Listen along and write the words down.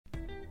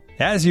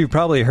As you've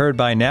probably heard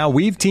by now,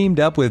 we've teamed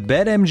up with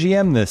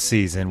BetMGM this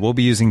season. We'll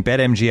be using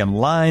BetMGM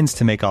lines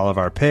to make all of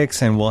our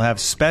picks, and we'll have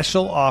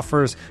special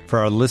offers for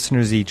our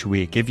listeners each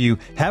week. If you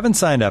haven't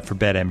signed up for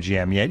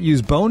BetMGM yet,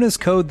 use bonus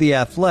code The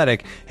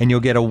Athletic, and you'll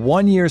get a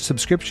 1-year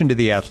subscription to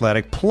The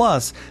Athletic,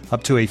 plus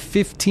up to a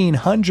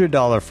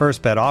 $1,500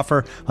 first bet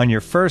offer on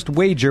your first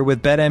wager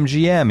with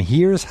BetMGM.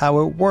 Here's how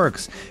it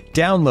works.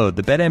 Download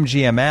the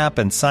BetMGM app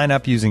and sign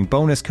up using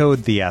bonus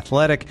code The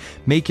Athletic.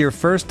 Make your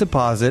first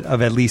deposit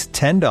of at least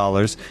 $10.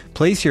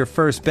 Place your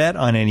first bet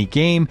on any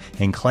game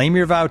and claim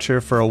your voucher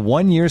for a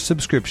 1-year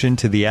subscription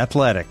to The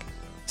Athletic.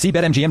 See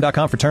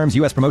BetMGM.com for terms.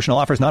 U.S. promotional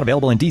offers not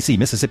available in D.C.,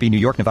 Mississippi, New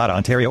York, Nevada,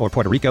 Ontario, or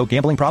Puerto Rico.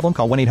 Gambling problem?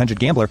 Call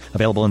 1-800-GAMBLER.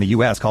 Available in the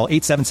U.S. Call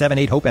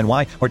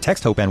 877-8-HOPE-NY or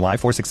text HOPE-NY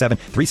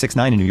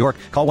 467-369 in New York.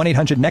 Call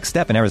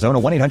 1-800-NEXT-STEP in Arizona.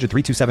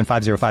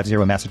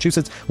 1-800-327-5050 in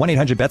Massachusetts.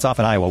 1-800-BETS-OFF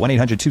in Iowa.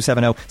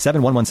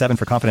 1-800-270-7117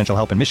 for confidential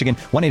help in Michigan.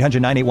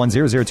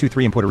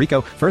 1-800-981-0023 in Puerto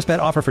Rico. First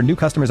bet offer for new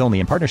customers only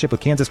in partnership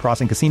with Kansas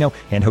Crossing Casino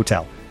and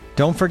Hotel.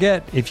 Don't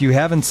forget, if you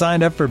haven't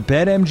signed up for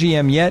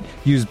BetMGM yet,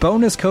 use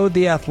bonus code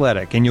The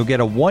Athletic, and you'll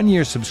get a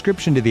 1-year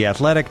subscription to The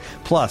Athletic,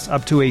 plus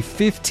up to a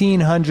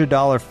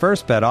 $1,500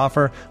 first bet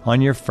offer on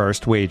your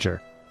first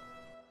wager.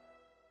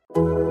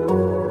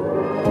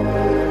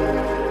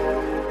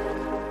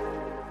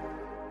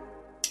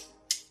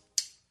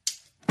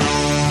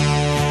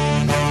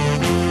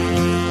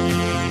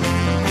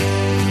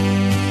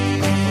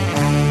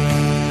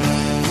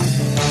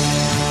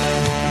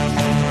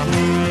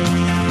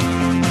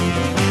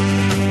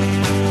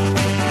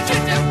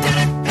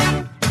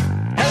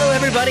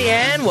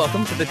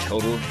 Welcome to the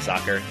Total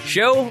Soccer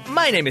Show.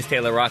 My name is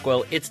Taylor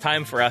Rockwell. It's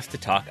time for us to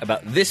talk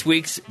about this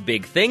week's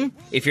big thing.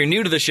 If you're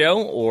new to the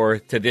show or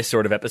to this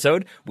sort of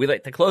episode, we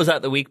like to close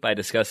out the week by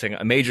discussing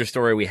a major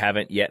story we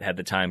haven't yet had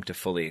the time to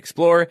fully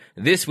explore.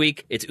 This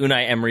week, it's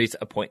Unai Emery's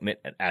appointment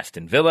at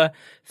Aston Villa.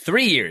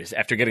 3 years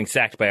after getting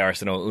sacked by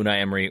Arsenal,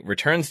 Unai Emery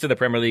returns to the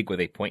Premier League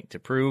with a point to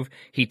prove.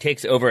 He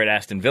takes over at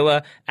Aston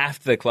Villa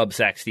after the club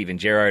sacked Steven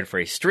Gerrard for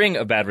a string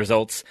of bad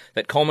results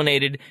that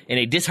culminated in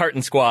a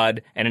disheartened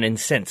squad and an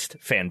incensed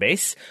fan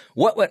base.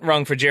 What went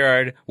wrong for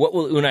Gerrard? What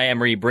will Unai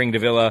Emery bring to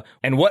Villa?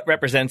 And what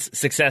represents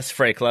success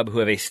for a club who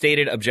have a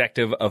stated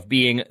objective of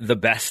being the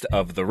best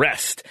of the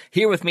rest?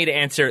 Here with me to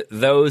answer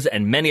those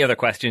and many other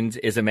questions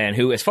is a man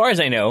who, as far as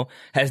I know,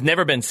 has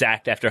never been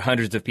sacked after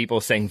hundreds of people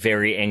sang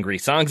very angry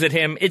songs at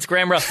him. It's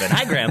Graham Ruthven.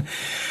 Hi, Graham.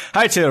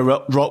 Hi, Taylor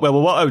Rockwell.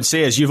 Well, what I would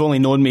say is you've only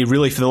known me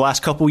really for the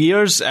last couple of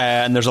years,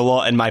 and there's a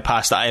lot in my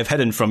past that I have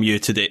hidden from you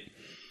to date.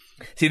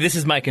 See, this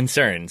is my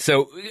concern.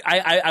 So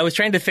I was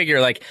trying to figure,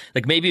 like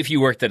maybe if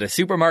you worked at a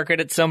supermarket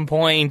at some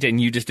point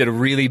and you just did a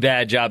really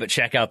bad job at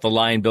checkout, the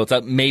line built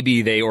up,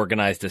 maybe they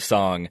organized a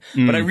song.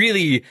 But I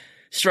really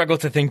struggle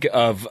to think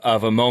of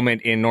a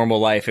moment in normal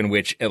life in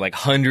which like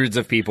hundreds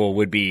of people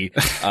would be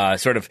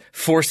sort of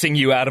forcing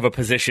you out of a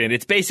position.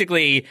 It's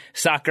basically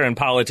soccer and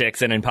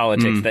politics, and in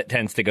politics that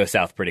tends to go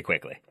south pretty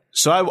quickly.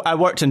 So I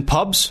worked in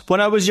pubs when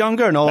I was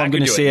younger, and all I'm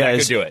going to say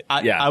is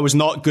I was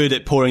not good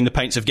at pouring the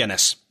pints of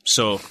Guinness.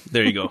 So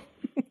there you go.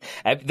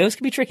 Those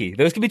can be tricky.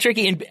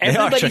 And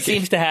everybody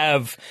seems to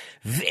have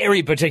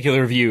very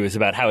particular views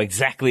about how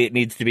exactly it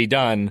needs to be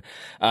done.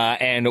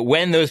 And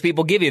when those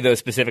people give you those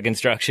specific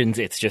instructions,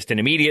 it's just an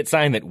immediate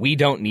sign that we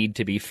don't need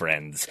to be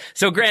friends.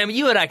 So, Graham,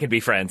 you and I could be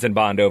friends and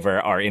bond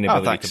over our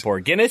inability to pour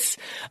Guinness.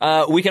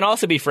 We can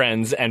also be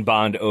friends and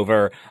bond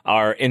over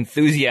our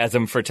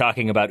enthusiasm for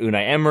talking about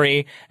Unai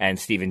Emery and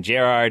Steven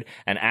Gerrard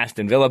and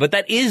Aston Villa. But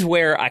that is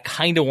where I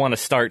kind of want to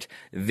start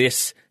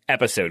this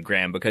episode,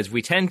 Graham, because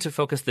we tend to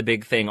focus the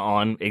big thing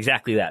on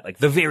exactly that, like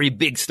the very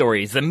big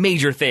stories, the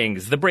major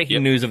things, the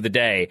breaking news of the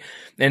day.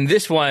 And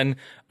this one,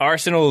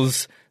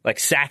 Arsenal's like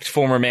sacked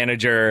former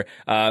manager,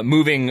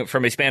 moving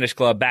from a Spanish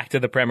club back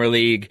to the Premier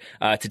League,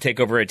 to take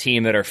over a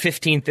team that are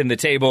 15th in the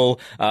table,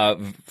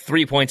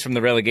 3 points from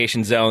the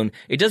relegation zone.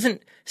 It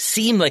doesn't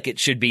seem like it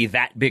should be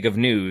that big of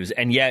news,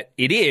 and yet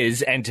it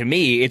is. And to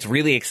me, it's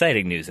really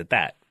exciting news at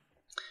that.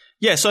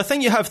 Yeah, so I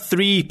think you have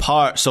three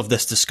parts of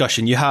this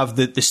discussion. You have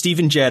the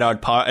Steven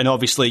Gerrard part, and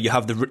obviously you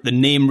have the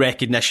name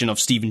recognition of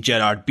Steven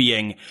Gerrard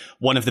being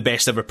one of the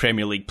best ever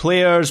Premier League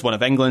players, one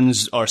of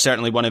England's, or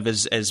certainly one of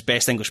his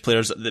best English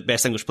players, the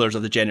best English players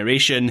of the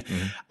generation,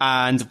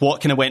 and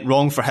what kind of went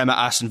wrong for him at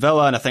Aston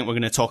Villa. And I think we're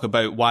going to talk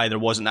about why there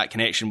wasn't that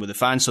connection with the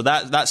fans. So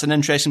that's an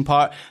interesting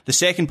part. The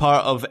second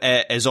part of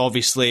it is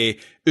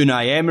obviously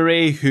Unai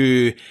Emery,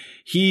 who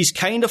he's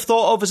kind of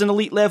thought of as an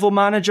elite level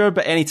manager,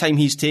 but anytime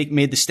he's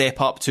made the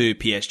step up to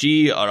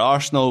PSG or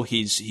Arsenal,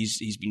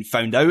 he's been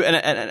found out in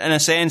a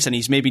sense, and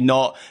he's maybe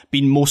not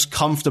been most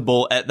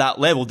comfortable at that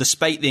level,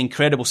 despite the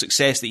incredible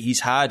success that he's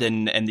had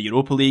in the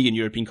Europa League and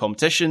European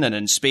competition and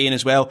in Spain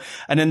as well.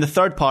 And then the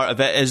third part of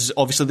it is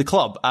obviously the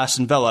club,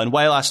 Aston Villa. And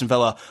while Aston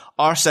Villa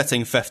are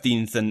sitting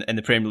 15th in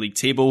the Premier League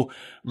table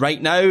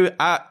right now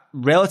at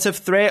relative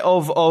threat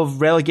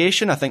of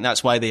relegation, I think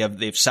that's why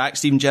they've sacked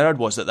Steven Gerrard,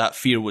 was that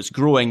fear was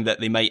growing that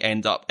they might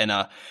end up in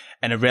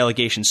in a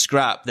relegation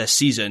scrap this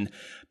season.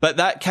 But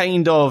that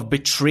kind of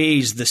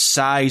betrays the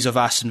size of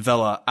Aston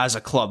Villa as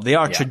a club. They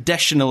are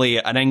traditionally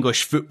an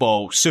English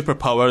football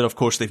superpower. Of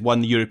course, they've won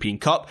the European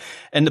Cup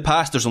in the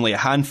past. There's only a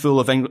handful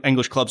of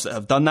English clubs that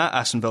have done that.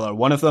 Aston Villa are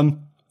one of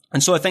them.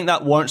 And so I think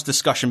that warrants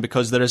discussion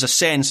because there is a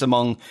sense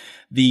among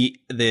the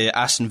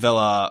Aston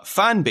Villa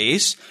fan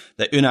base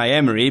that Unai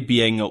Emery,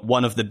 being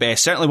one of the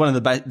best, certainly one of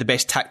the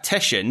best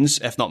tacticians,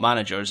 if not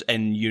managers,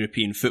 in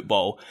European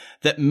football,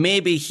 that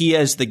maybe he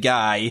is the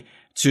guy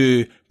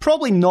to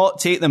probably not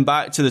take them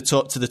back to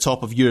the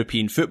top of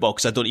European football,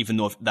 because I don't even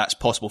know if that's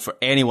possible for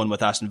anyone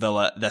with Aston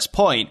Villa at this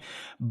point,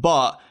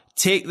 but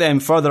take them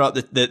further up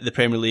the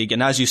Premier League.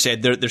 And as you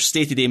said, their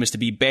stated aim is to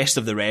be best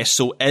of the rest.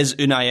 So is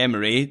Unai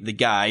Emery the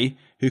guy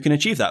who can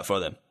achieve that for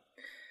them?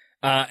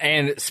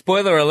 And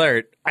spoiler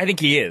alert, I think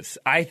he is.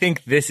 I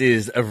think this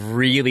is a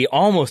really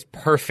almost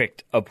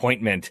perfect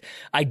appointment.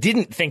 I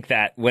didn't think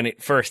that when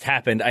it first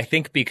happened. I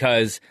think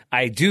because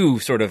I do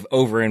sort of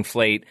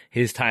overinflate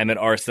his time at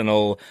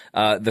Arsenal,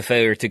 the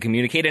failure to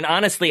communicate. And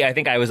honestly, I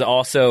think I was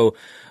also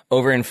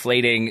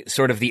overinflating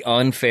sort of the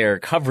unfair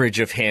coverage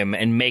of him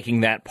and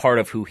making that part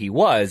of who he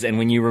was. And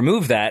when you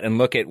remove that and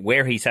look at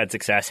where he's had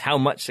success, how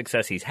much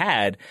success he's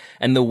had,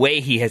 and the way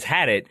he has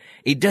had it,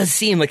 it does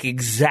seem like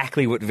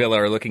exactly what Villa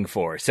are looking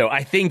for. So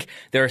I think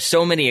there are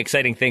so many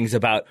exciting things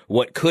about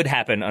what could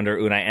happen under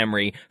Unai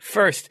Emery.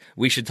 First,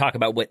 we should talk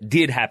about what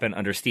did happen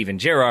under Steven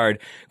Gerrard.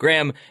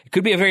 Graham, it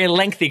could be a very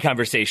lengthy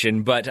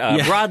conversation, but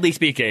broadly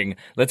speaking,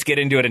 let's get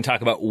into it and talk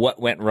about what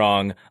went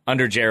wrong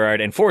under Gerrard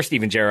and for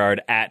Steven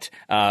Gerrard at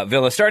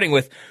Villa, starting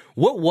with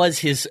what was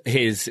his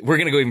we're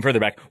going to go even further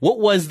back. What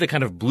was the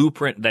kind of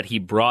blueprint that he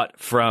brought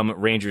from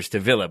Rangers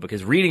to Villa?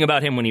 Because reading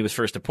about him when he was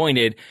first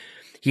appointed,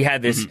 he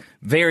had this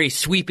very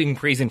sweeping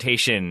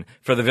presentation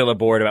for the Villa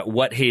board about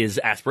what his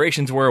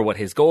aspirations were, what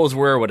his goals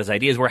were, what his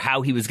ideas were,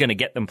 how he was going to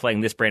get them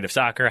playing this brand of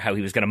soccer, how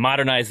he was going to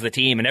modernize the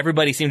team, and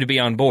everybody seemed to be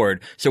on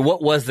board. So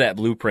what was that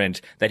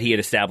blueprint that he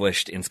had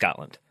established in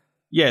Scotland?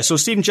 Yeah, so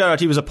Steven Gerrard,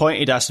 he was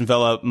appointed Aston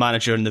Villa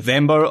manager in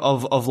November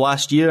of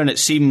last year, and it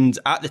seemed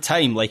at the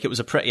time like it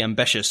was a pretty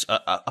ambitious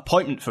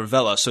appointment for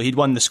Villa. So he'd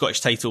won the Scottish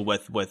title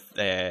with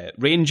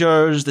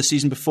Rangers the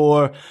season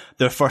before,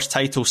 their first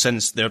title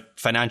since their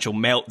financial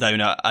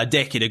meltdown a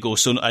decade ago.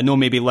 So I know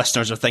maybe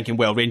listeners are thinking,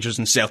 well, Rangers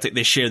and Celtic,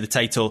 they share the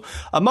title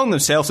among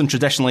themselves, and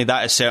traditionally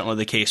that is certainly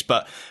the case.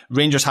 But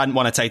Rangers hadn't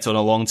won a title in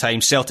a long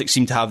time. Celtic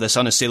seemed to have this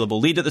unassailable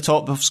lead at the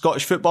top of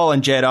Scottish football,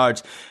 and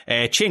Gerrard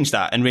changed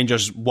that, and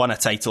Rangers won a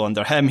title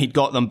under him. He'd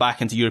got them back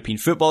into European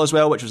football as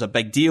well, which was a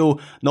big deal.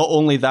 Not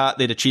only that,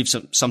 they'd achieved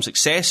some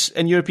success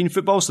in European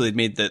football, so they'd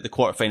made the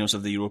quarterfinals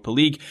of the Europa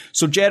League.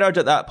 So Gerrard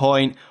at that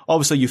point,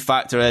 obviously you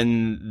factor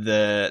in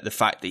the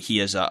fact that he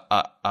is a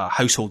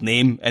household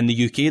name in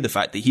the UK, the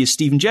fact that he is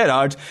Steven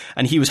Gerrard,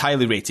 and he was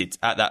highly rated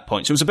at that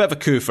point. So it was a bit of a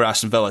coup for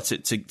Aston Villa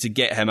to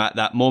get him at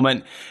that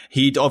moment.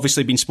 He'd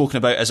obviously been spoken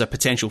about as a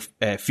potential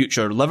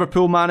future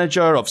Liverpool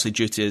manager, obviously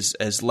due to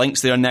his links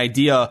there, and the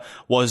idea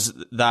was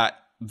that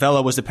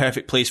Villa was the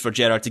perfect place for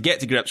Gerrard to get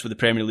to grips with the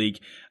Premier League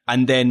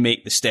and then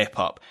make the step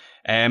up.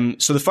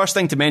 So the first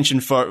thing to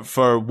mention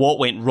for what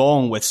went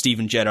wrong with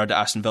Steven Gerrard,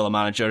 Aston Villa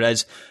manager,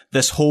 is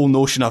this whole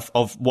notion of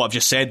what I've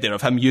just said there,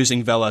 of him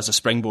using Villa as a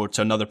springboard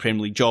to another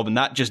Premier League job. And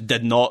that just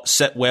did not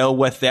sit well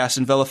with the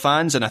Aston Villa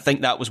fans. And I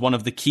think that was one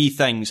of the key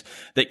things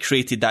that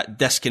created that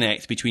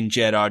disconnect between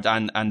Gerrard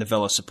and the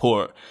Villa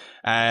support.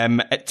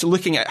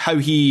 Looking at how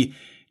he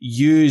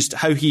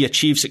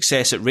achieved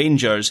success at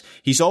Rangers,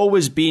 he's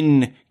always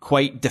been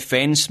quite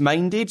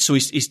defence-minded. So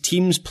his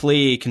teams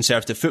play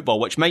conservative football,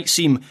 which might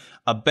seem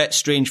a bit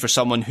strange for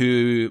someone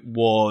who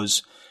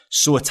was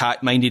so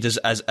attack-minded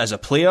as a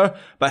player.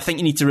 But I think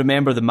you need to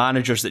remember the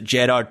managers that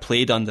Gerrard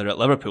played under at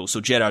Liverpool. So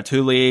Gerard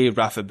Houllier,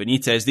 Rafa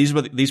Benitez,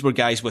 these were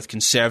guys with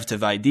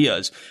conservative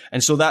ideas.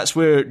 And so that's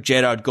where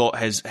Gerrard got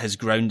his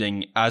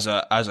grounding as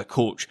a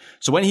coach.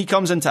 So when he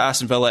comes into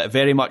Aston Villa, it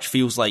very much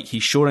feels like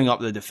he's shoring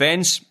up the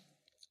defence.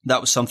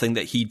 That was something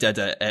that he did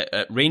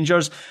at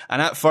Rangers.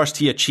 And at first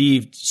he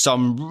achieved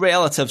some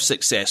relative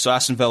success. So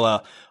Aston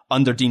Villa,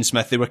 under Dean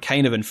Smith, they were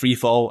kind of in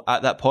freefall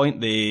at that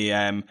point. They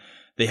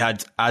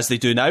had, as they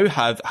do now,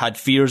 had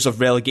fears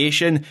of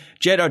relegation.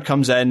 Gerrard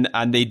comes in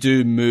and they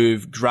do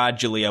move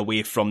gradually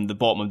away from the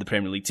bottom of the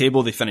Premier League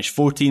table. They finished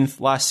 14th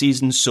last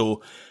season.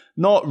 So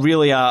not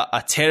really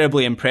a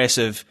terribly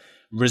impressive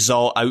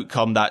result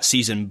outcome that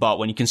season. But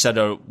when you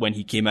consider when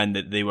he came in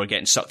that they were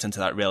getting sucked into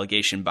that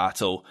relegation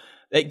battle,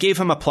 it gave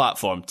him a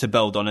platform to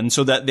build on. And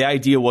so that the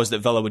idea was that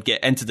Villa would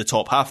get into the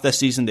top half this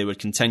season. They would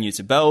continue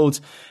to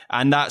build.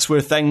 And that's where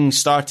things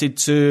started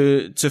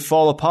to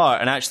fall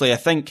apart. And actually, I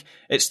think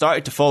it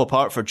started to fall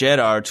apart for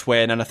Gerrard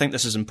and I think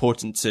this is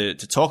important to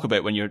talk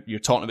about when you're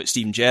talking about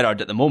Steven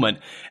Gerrard at the moment.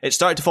 It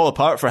started to fall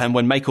apart for him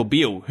when Michael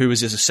Beale, who was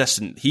his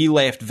assistant, he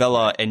left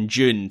Villa in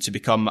June to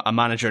become a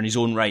manager in his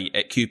own right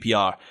at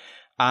QPR.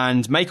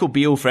 And Michael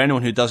Beale, for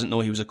anyone who doesn't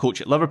know, he was a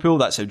coach at Liverpool.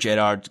 That's how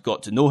Gerrard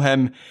got to know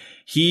him.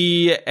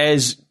 He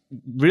is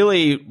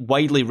really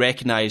widely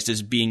recognised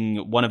as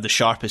being one of the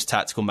sharpest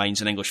tactical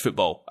minds in English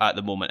football at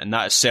the moment. And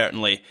that is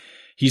certainly,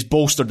 he's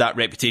bolstered that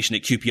reputation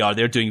at QPR.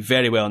 They're doing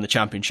very well in the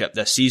Championship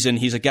this season.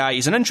 He's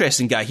an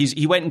interesting guy.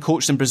 He went and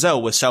coached in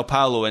Brazil with Sao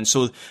Paulo, and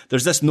so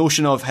there's this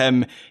notion of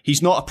him.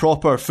 He's not a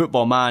proper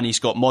football man. He's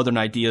got modern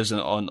ideas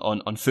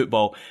on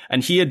football,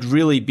 and he had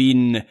really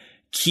been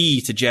key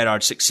to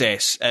Gerrard's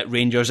success at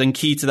Rangers and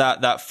key to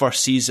that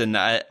first season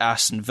at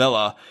Aston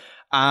Villa.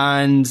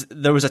 And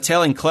there was a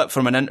telling clip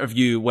from an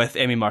interview with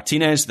Emi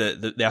Martinez,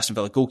 the Aston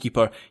Villa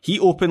goalkeeper. He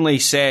openly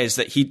says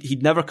that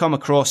he'd never come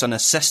across an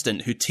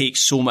assistant who takes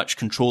so much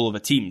control of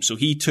a team. So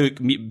he took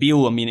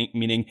Beale,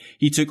 meaning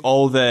he took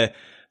all the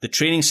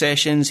training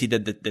sessions, he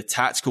did the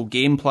tactical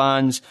game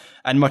plans,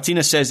 and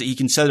Martinez says that he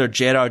considered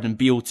Gerrard and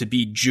Beale to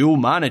be dual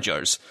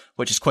managers,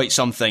 which is quite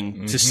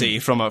something to say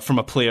from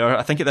a player.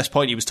 I think at this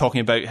point he was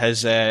talking about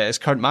his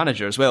current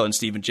manager as well, in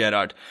Steven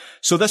Gerrard.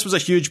 So this was a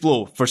huge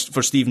blow for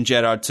Steven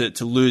Gerrard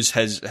to lose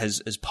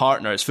his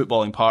partner, his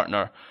footballing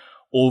partner,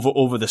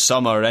 over the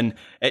summer, and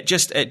it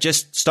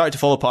just started to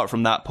fall apart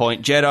from that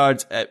point.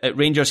 Gerrard at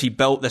Rangers, he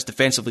built this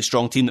defensively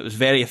strong team that was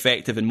very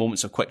effective in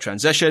moments of quick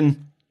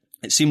transition.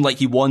 It seemed like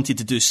he wanted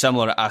to do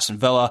similar at Aston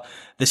Villa.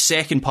 The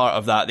second part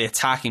of that, the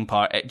attacking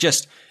part, it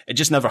just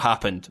never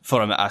happened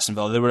for him at Aston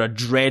Villa. They were a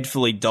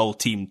dreadfully dull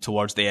team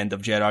towards the end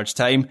of Gerrard's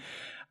time.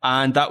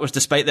 And that was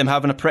despite them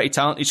having a pretty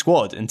talented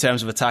squad in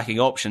terms of attacking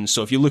options.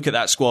 So if you look at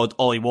that squad,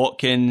 Ollie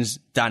Watkins,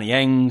 Danny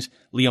Ings,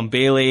 Liam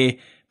Bailey,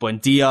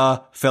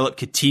 Buendia, Philip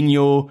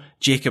Coutinho,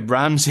 Jacob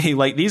Ramsey,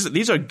 like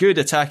these are good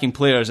attacking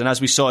players. And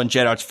as we saw in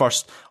Gerrard's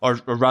first, or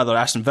rather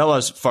Aston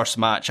Villa's first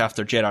match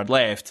after Gerrard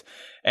left,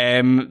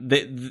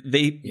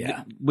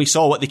 we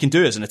saw what they can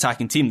do as an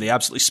attacking team. They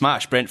absolutely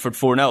smashed Brentford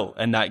 4-0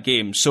 in that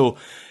game. So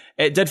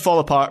it did fall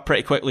apart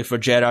pretty quickly for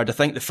Gerrard. I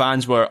think the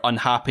fans were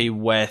unhappy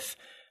with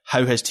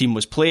how his team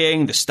was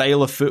playing, the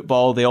style of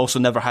football. They also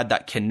never had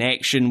that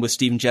connection with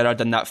Steven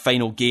Gerrard in that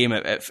final game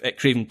at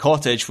Craven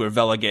Cottage, where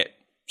Villa get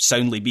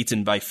soundly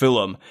beaten by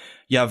Fulham.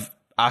 You have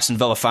Aston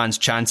Villa fans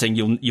chanting,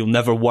 "You'll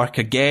never work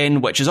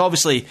again," which is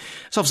obviously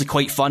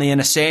quite funny in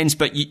a sense,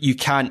 but you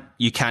can't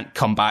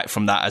come back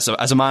from that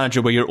as a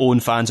manager where your own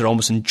fans are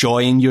almost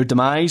enjoying your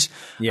demise.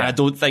 Yeah. And I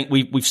don't think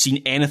we've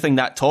seen anything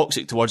that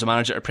toxic towards a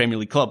manager at a Premier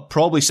League club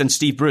probably since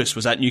Steve Bruce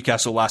was at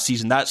Newcastle last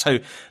season. That's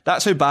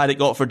how bad it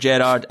got for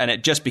Gerrard, and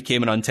it just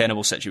became an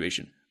untenable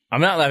situation. I'm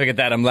not laughing at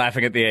that. I'm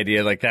laughing at the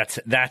idea, like,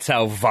 that's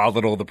how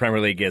volatile the Premier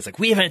League is. Like,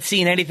 we haven't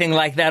seen anything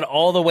like that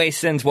all the way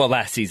since, well,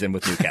 last season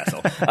with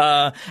Newcastle.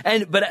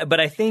 But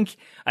I think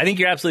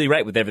you're absolutely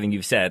right with everything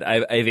you've said.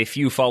 I have a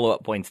few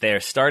follow-up points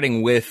there,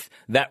 starting with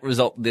that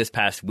result this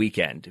past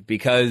weekend,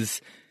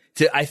 because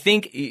I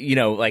think,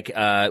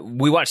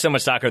 we watch so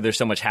much soccer, there's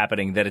so much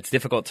happening that it's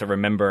difficult to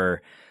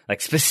remember like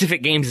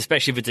specific games,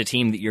 especially if it's a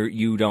team that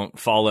you don't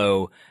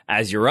follow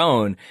as your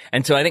own.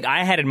 And so I think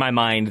I had in my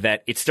mind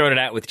that it started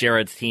out with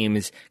Gerrard's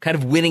teams kind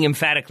of winning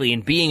emphatically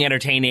and being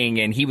entertaining,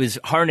 and he was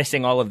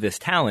harnessing all of this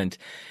talent.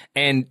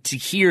 And to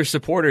hear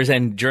supporters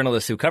and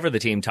journalists who cover the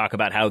team talk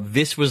about how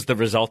this was the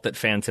result that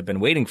fans have been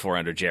waiting for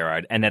under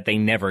Gerrard and that they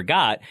never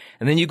got.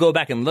 And then you go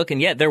back and look,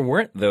 and yet there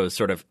weren't those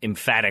sort of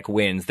emphatic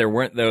wins. There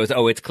weren't those,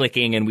 oh, it's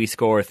clicking and we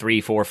score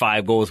 3, 4,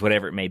 5 goals,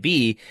 whatever it may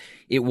be.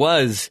 It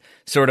was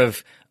sort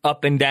of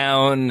up and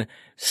down,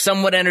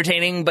 somewhat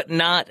entertaining, but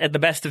not at the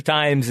best of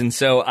times. And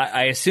so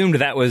I assumed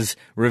that was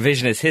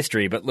revisionist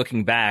history, but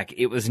looking back,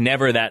 it was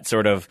never that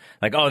sort of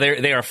like, oh,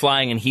 they are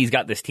flying and he's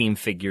got this team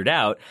figured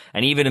out.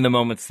 And even in the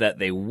moments that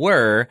they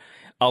were,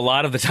 a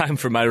lot of the time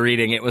from my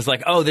reading, it was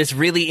like, oh, this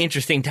really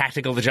interesting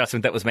tactical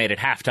adjustment that was made at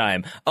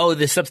halftime. Oh,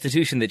 this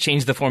substitution that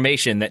changed the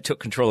formation that took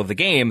control of the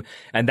game.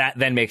 And that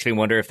then makes me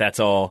wonder if that's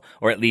all,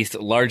 or at least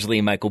largely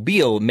Michael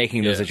Beale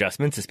making those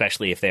adjustments,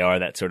 especially if they are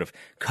that sort of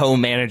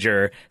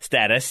co-manager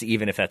status,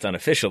 even if that's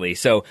unofficially.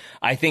 So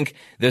I think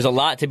there's a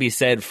lot to be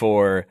said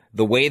for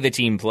the way the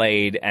team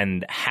played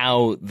and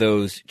how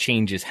those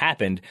changes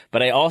happened.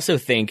 But I also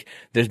think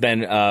there's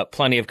been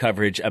plenty of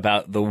coverage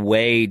about the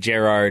way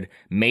Gerrard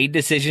made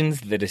decisions,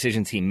 the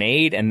decisions he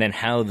made, and then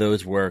how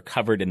those were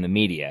covered in the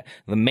media.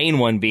 The main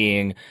one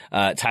being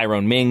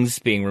Tyrone Mings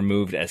being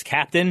removed as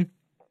captain.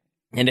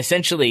 And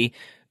essentially,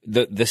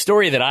 the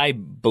story that I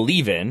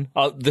believe in,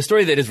 the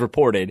story that is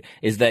reported,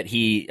 is that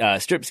he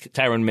strips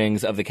Tyrone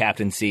Mings of the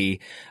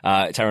captaincy.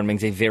 Tyrone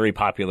Mings, a very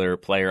popular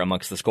player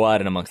amongst the squad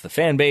and amongst the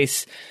fan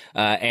base.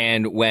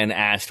 And when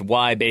asked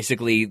why,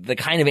 basically the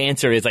kind of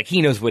answer is like,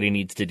 he knows what he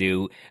needs to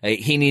do.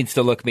 He needs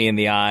to look me in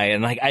the eye.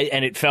 And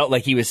and it felt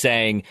like he was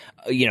saying,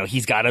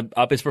 he's got to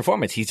up his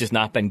performance. He's just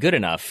not been good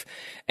enough.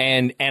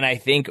 And I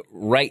think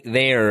right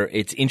there,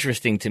 it's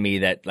interesting to me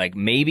that like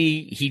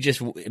maybe he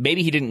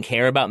didn't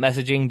care about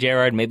messaging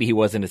Gerrard. Maybe he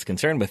wasn't as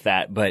concerned with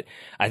that, but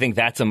I think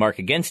that's a mark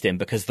against him,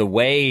 because the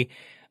way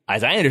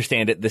as I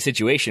understand it, the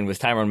situation was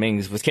Tyrone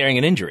Mings was carrying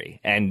an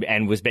injury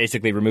and was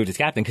basically removed as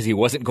captain because he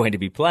wasn't going to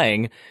be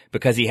playing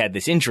because he had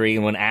this injury.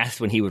 And when asked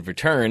when he would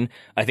return,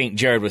 I think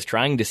Jared was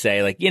trying to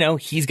say, like,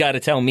 he's got to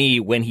tell me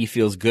when he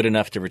feels good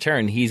enough to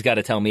return. He's got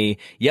to tell me,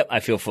 yep,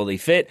 I feel fully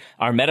fit.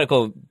 Our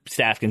medical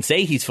staff can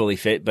say he's fully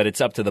fit, but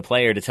it's up to the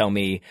player to tell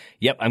me,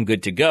 yep, I'm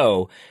good to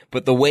go.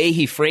 But the way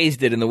he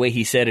phrased it and the way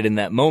he said it in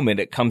that moment,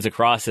 it comes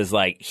across as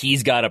like,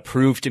 he's got to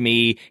prove to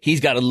me,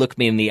 he's got to look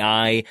me in the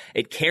eye.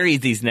 It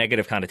carries these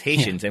negative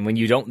connotations. And when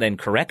you don't then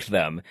correct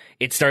them,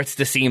 it starts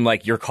to seem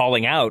like you're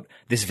calling out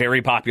this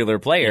very popular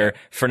player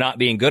for not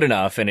being good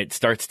enough. And it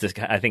starts to,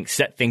 I think,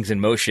 set things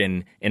in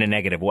motion in a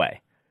negative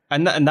way.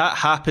 And that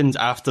happened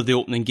after the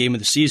opening game of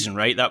the season,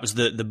 right? That was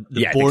the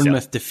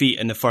Bournemouth defeat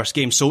in the first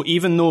game. So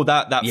even though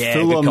that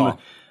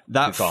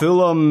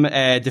Fulham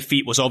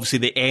defeat was obviously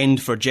the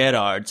end for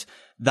Gerrard,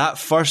 that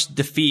first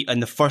defeat in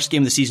the first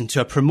game of the season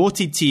to a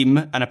promoted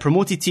team, and a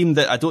promoted team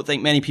that I don't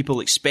think many people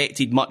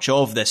expected much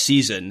of this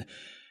season,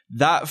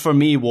 that for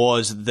me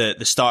was the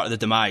start of the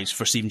demise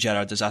for Steven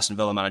Gerrard as Aston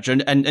Villa manager.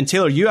 And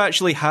Taylor, you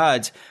actually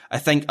had, I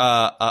think,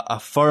 a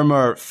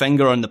firmer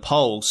finger on the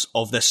pulse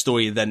of this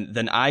story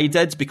than I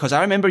did, because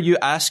I remember you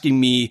asking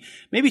me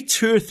maybe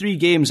 2 or 3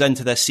 games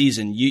into this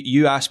season,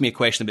 you asked me a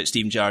question about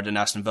Steven Gerrard and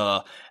Aston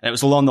Villa, and it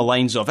was along the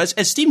lines of, is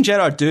Steven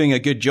Gerrard doing a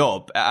good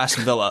job at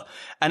Aston Villa?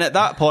 And at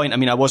that point, I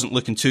mean, I wasn't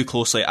looking too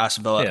closely at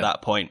Aston Villa at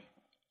that point.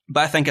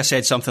 But I think I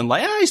said something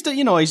like,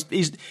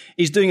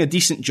 he's doing a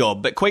decent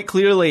job. But quite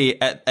clearly,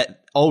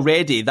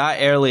 already that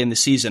early in the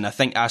season, I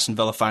think Aston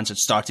Villa fans had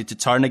started to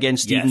turn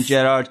against Steven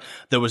Gerrard.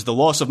 There was the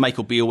loss of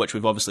Michael Beale, which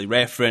we've obviously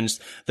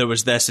referenced. There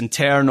was this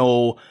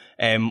internal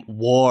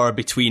war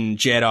between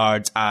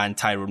Gerrard and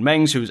Tyrone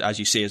Mings, who, as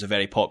you say, is a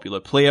very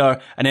popular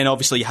player. And then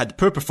obviously you had the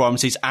poor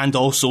performances and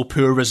also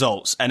poor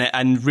results.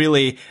 And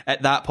really,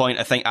 at that point,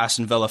 I think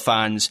Aston Villa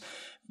fans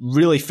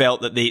really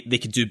felt that they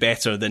could do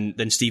better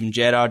than Steven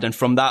Gerrard. And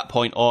from that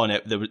point on,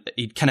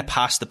 he'd kind of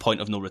passed the point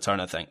of no return,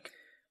 I think.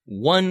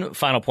 One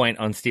final point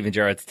on Steven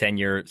Gerrard's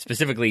tenure,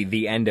 specifically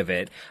the end of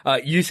it.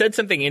 You said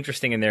something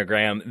interesting in there,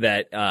 Graham,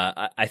 that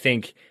I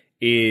think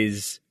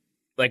is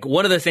like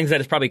one of those things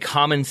that is probably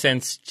common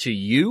sense to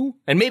you,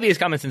 and maybe it's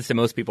common sense to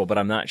most people, but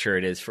I'm not sure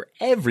it is for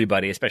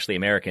everybody, especially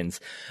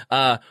Americans.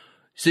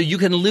 So you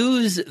can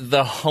lose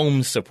the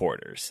home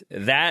supporters.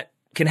 That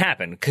can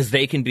happen because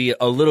they can be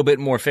a little bit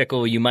more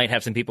fickle. You might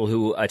have some people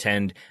who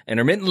attend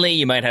intermittently.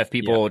 You might have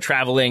people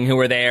traveling who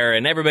are there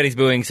and everybody's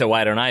booing, so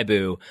why don't I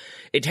boo?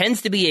 It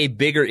tends to be a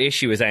bigger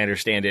issue, as I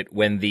understand it,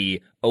 when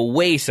the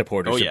away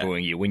supporters are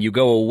booing you. When you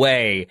go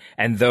away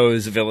and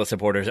those Villa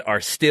supporters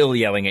are still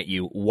yelling at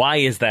you, why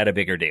is that a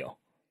bigger deal?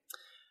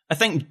 I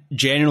think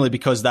generally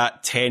because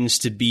that tends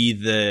to be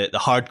the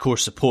hardcore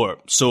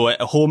support. So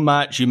at a home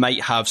match, you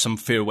might have some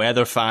fair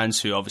weather fans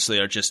who obviously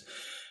are just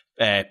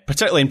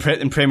particularly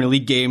in Premier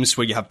League games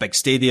where you have big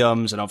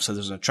stadiums and obviously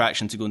there's an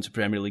attraction to going to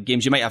Premier League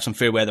games. You might have some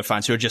fair weather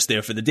fans who are just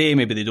there for the day.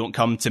 Maybe they don't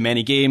come to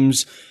many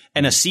games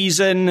in a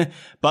season,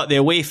 but the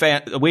away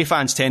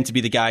fans tend to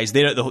be the guys.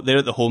 They're at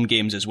the home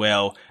games as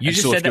well. You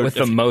just said that with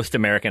the most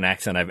American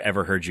accent I've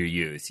ever heard you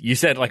use. You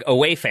said like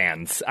away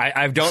fans.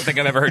 I don't think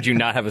I've ever heard you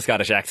not have a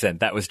Scottish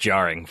accent. That was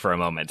jarring for a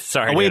moment.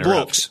 Sorry. Away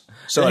blokes.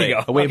 Sorry, there you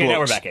go. Away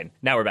blokes.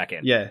 Now we're back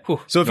in. Yeah. Whew.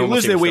 So if you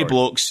lose the away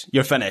blokes,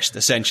 you're finished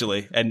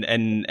essentially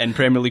in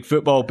Premier League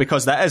football,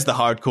 because that is the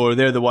hardcore.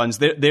 They're the ones.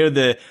 They're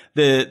the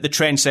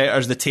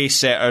trendsetters, the taste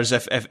setters,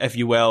 if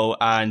you will.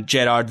 And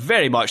Gerrard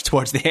very much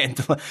towards the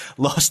end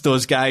lost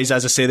those guys.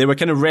 As I say, they were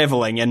kind of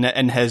reveling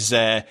in his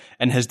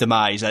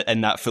demise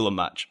in that Fulham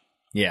match.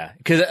 Yeah,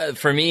 because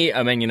for me,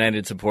 a Man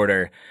United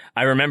supporter,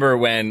 I remember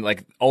when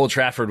like Old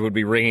Trafford would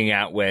be ringing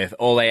out with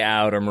Ole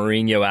out or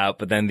Mourinho out,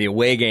 but then the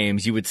away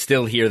games, you would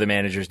still hear the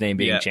manager's name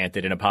being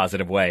chanted in a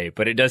positive way.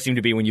 But it does seem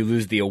to be when you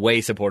lose the away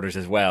supporters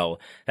as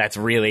well, that's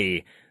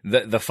really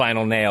the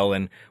final nail.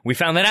 And we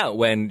found that out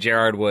when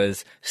Gerrard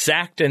was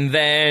sacked and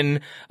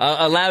then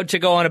allowed to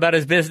go on about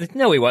his business.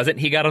 No, he wasn't.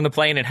 He got on the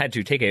plane and had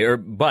to take a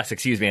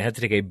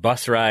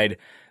bus ride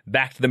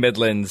back to the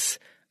Midlands.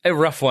 A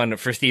rough one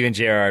for Steven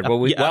Gerrard.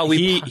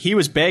 He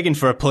was begging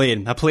for a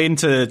plane. A plane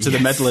to the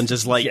Midlands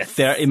is like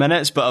 30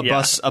 minutes, but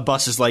a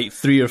bus is like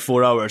 3 or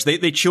 4 hours.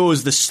 They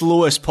chose the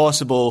slowest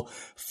possible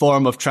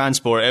form of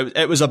transport.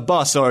 It was a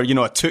bus or,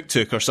 a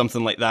tuk-tuk or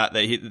something like that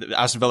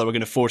Aston Villa were going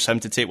to force him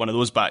to take one of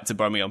those back to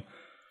Birmingham.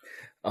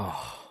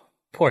 Oh,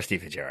 poor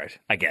Steven Gerrard,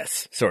 I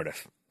guess. Sort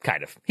of.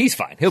 Kind of. He's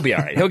fine. He'll be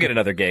all right. He'll get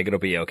another gig. It'll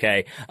be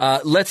okay.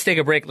 Let's take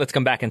a break. Let's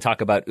come back and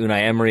talk about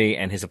Unai Emery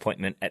and his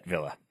appointment at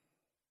Villa.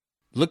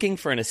 Looking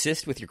for an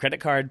assist with your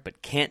credit card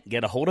but can't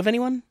get a hold of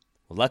anyone?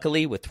 Well,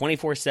 luckily, with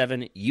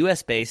 24/7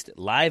 US-based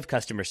live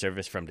customer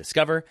service from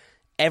Discover,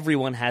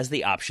 everyone has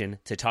the option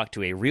to talk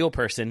to a real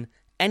person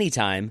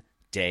anytime,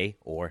 day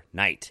or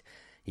night.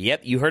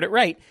 Yep, you heard it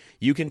right.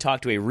 You can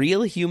talk to a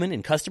real human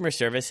in customer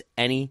service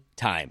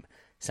anytime.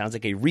 Sounds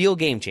like a real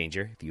game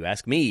changer, if you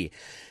ask me.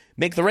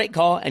 Make the right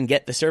call and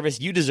get the service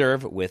you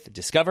deserve with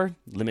Discover.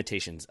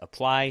 Limitations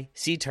apply.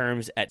 See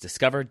terms at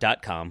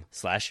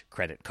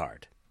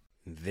discover.com/creditcard.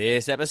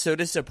 This episode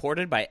is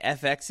supported by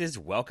FX's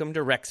Welcome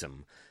to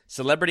Wrexham.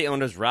 Celebrity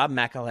owners Rob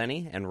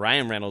McElhenney and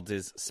Ryan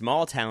Reynolds'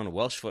 small-town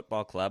Welsh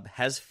football club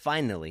has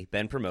finally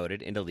been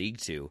promoted into League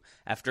Two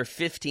after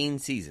 15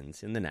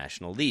 seasons in the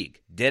National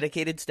League.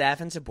 Dedicated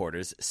staff and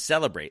supporters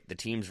celebrate the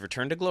team's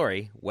return to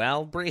glory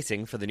while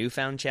bracing for the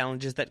newfound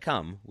challenges that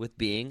come with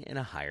being in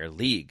a higher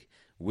league.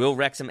 Will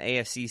Wrexham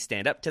AFC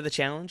stand up to the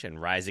challenge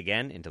and rise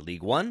again into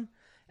League One?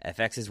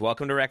 FX's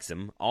Welcome to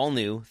Wrexham, all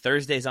new,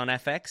 Thursdays on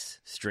FX,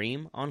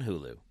 stream on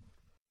Hulu.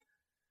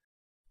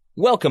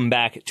 Welcome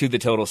back to the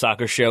Total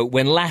Soccer Show.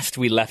 When last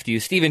we left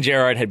you, Steven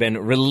Gerrard had been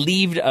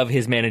relieved of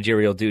his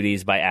managerial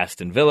duties by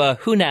Aston Villa,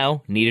 who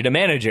now needed a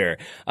manager.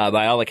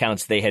 By all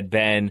accounts, they had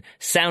been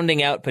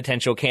sounding out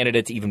potential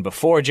candidates even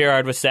before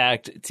Gerrard was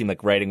sacked. It seemed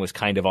like writing was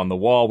kind of on the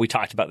wall. We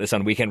talked about this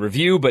on Weekend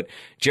Review, but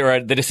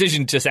Gerrard, the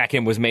decision to sack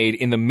him was made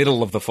in the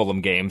middle of the Fulham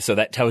game, so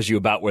that tells you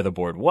about where the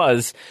board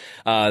was.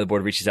 The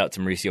board reaches out to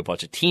Mauricio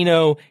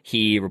Pochettino.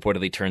 He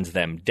reportedly turns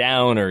them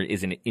down or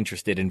isn't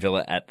interested in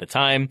Villa at the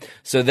time.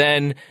 So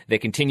then they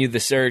continue the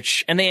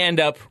search, and they end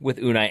up with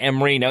Unai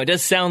Emery. Now, it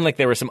does sound like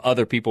there were some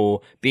other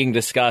people being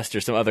discussed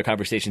or some other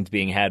conversations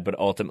being had, but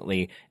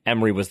ultimately,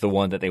 Emery was the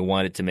one that they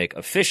wanted to make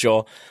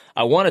official.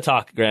 I want to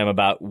talk, Graham,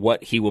 about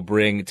what he will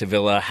bring to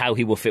Villa, how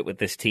he will fit with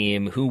this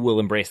team, who will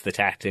embrace the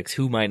tactics,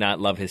 who might not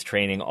love his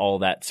training, all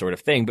that sort of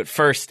thing. But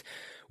first,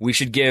 we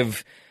should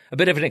give a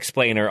bit of an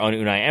explainer on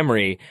Unai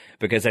Emery,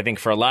 because I think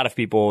for a lot of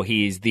people,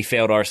 he's the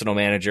failed Arsenal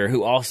manager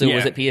who also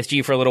was at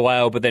PSG for a little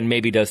while, but then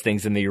maybe does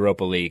things in the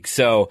Europa League.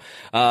 So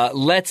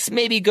let's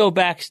maybe go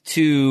back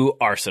to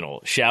Arsenal,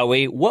 shall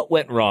we? What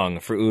went wrong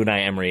for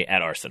Unai Emery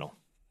at Arsenal?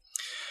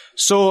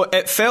 So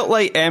it felt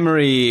like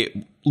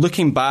Emery,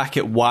 looking back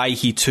at why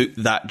he took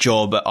that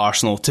job at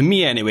Arsenal, to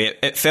me anyway,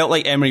 it felt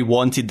like Emery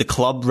wanted the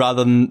club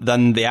rather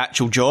than the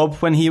actual job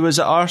when he was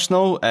at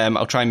Arsenal.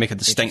 I'll try and make a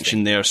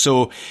distinction there.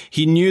 So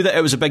he knew that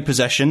it was a big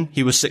position.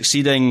 He was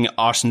succeeding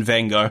Arsene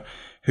Wenger,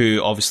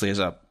 who obviously is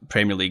a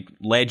Premier League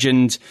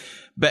legend,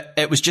 but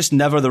it was just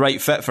never the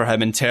right fit for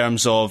him in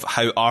terms of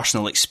how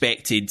Arsenal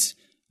expected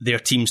their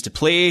teams to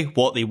play,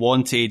 what they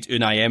wanted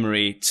Unai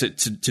Emery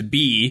to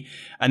be.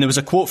 And there was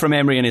a quote from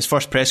Emery in his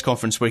first press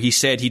conference where he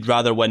said he'd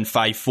rather win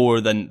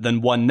 5-4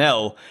 than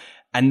 1-0.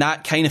 And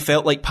that kind of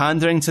felt like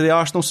pandering to the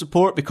Arsenal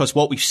support, because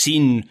what we've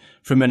seen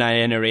from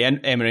Unai Emery,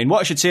 and what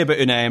I should say about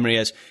Unai Emery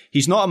is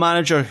he's not a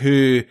manager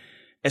who,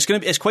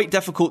 it's quite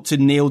difficult to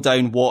nail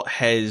down what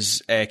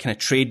his kind of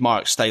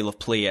trademark style of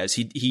play is.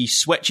 He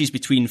switches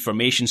between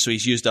formations, so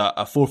he's used a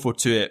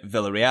 4-4-2 at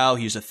Villarreal,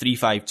 he used a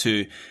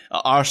 3-5-2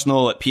 at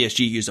Arsenal, at PSG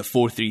he used a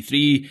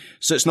 4-3-3.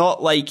 So it's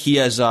not like he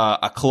is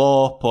a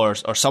Klopp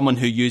or someone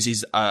who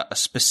uses a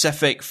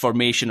specific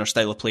formation or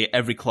style of play at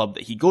every club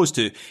that he goes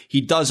to.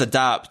 He does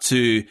adapt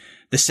to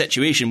the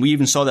situation. We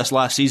even saw this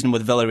last season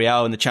with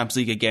Villarreal in the Champions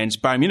League against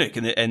Bayern Munich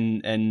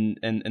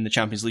in the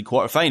Champions League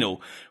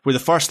quarter-final, where the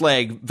first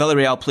leg,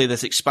 Villarreal play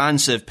this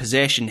expansive,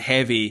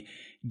 possession-heavy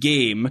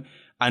game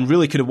and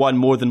really could have won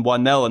more than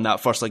 1-0 in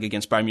that first leg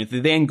against Bayern Munich. They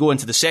then go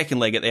into the second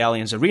leg at the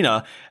Allianz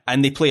Arena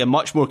and they play a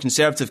much more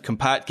conservative,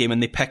 compact game,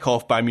 and they pick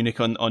off Bayern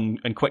Munich on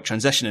quick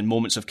transition in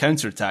moments of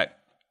counter-attack.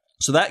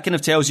 So that kind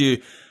of tells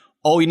you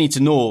all you need to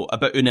know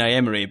about Unai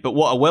Emery. But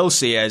what I will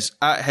say is,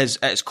 at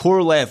its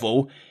core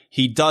level,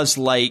 he does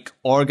like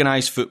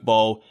organised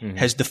football. Mm-hmm.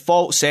 His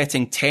default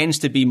setting tends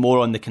to be more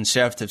on the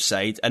conservative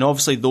side. And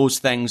obviously those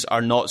things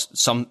are not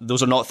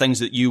things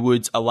that you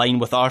would align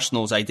with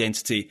Arsenal's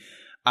identity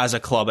as a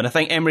club. And I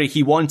think Emery,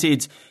 he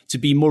wanted to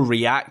be more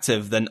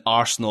reactive than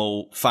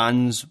Arsenal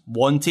fans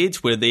wanted,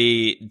 where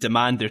they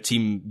demand their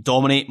team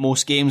dominate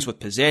most games with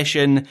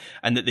possession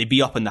and that they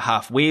be up in the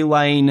halfway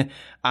line.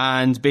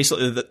 And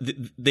basically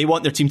they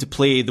want their team to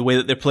play the way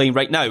that they're playing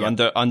right now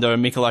under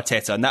Mikel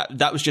Arteta. And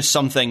that was just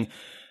something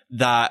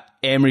that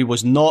Emery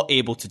was not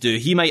able to do.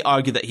 He might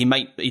argue that he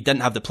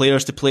didn't have the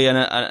players to play an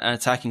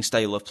attacking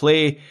style of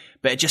play,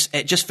 but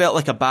it just felt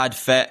like a bad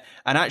fit.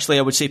 And actually,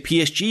 I would say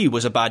PSG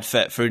was a bad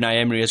fit for Unai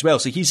Emery as well.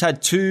 So he's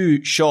had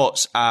two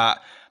shots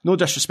at, no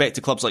disrespect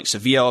to clubs like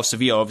Sevilla.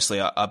 Sevilla, obviously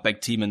a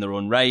big team in their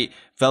own right.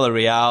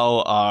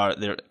 Villarreal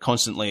they're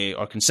constantly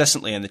or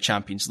consistently in the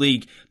Champions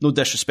League. No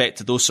disrespect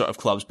to those sort of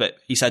clubs, but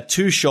he's had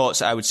two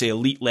shots at, I would say,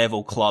 elite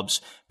level clubs,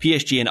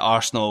 PSG and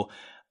Arsenal.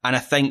 And I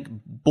think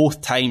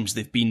both times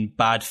they've been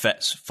bad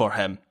fits for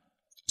him.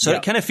 So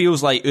It kind of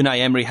feels like Unai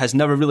Emery has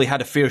never really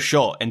had a fair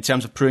shot in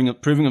terms of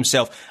proving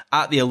himself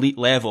at the elite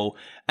level.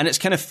 And it's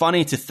kind of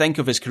funny to think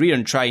of his career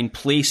and try and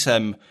place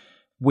him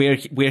where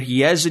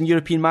he is in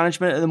European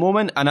management at the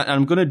moment. And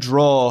I'm going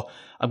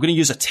to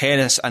use a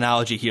tennis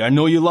analogy here. I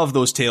know you love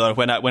those, Taylor,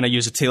 when I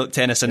use a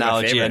tennis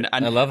analogy. And I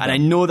love them. And I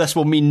know this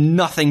will mean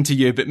nothing to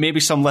you, but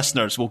maybe some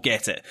listeners will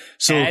get it.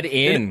 So add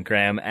in,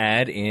 Graham,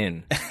 add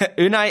in.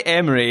 Unai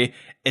Emery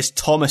is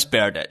Thomas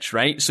Berdych,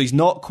 right? So he's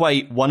not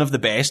quite one of the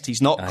best.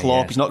 He's not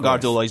Klopp, he's not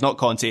Guardiola, he's not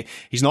Conte,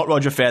 he's not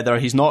Roger Federer,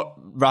 he's not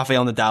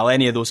Rafael Nadal,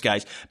 any of those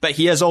guys. But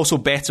he is also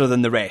better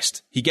than the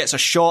rest. He gets a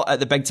shot at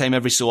the big time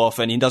every so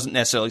often. He doesn't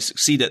necessarily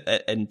succeed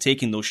in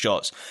taking those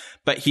shots.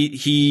 but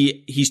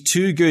he's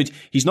too good.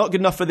 He's not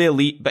good enough for the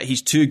elite, but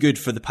he's too good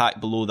for the pack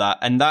below that.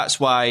 And that's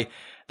why,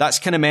 that's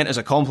kind of meant as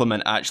a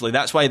compliment, actually.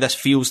 That's why this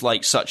feels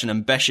like such an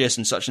ambitious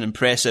and such an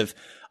impressive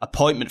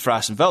appointment for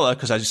Aston Villa,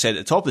 because as I said at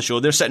the top of the show,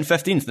 they're sitting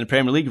 15th in the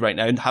Premier League right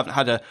now and haven't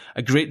had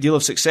a great deal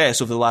of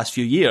success over the last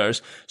few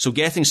years. So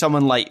getting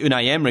someone like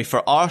Unai Emery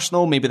for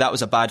Arsenal, maybe that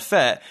was a bad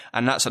fit,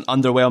 and that's an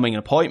underwhelming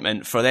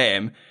appointment for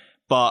them.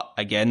 But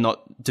again,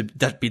 not to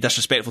be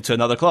disrespectful to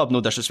another club, no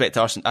disrespect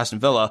to Aston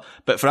Villa,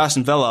 but for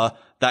Aston Villa,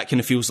 that kind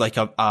of feels like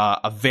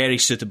a very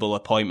suitable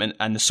appointment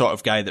and the sort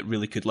of guy that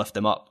really could lift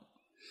them up.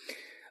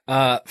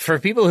 For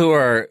people who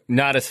are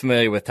not as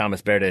familiar with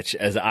Thomas Berdych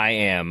as I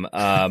am,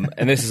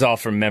 and this is all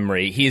from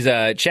memory, he's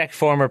a Czech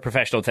former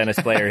professional tennis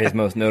player. His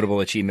most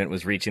notable achievement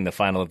was reaching the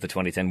final of the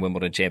 2010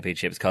 Wimbledon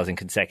Championships, causing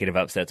consecutive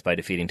upsets by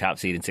defeating top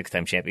seed and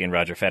six-time champion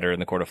Roger Federer in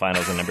the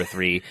quarterfinals and number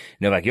 3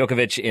 Novak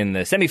Djokovic in the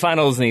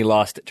semifinals, and he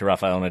lost to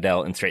Rafael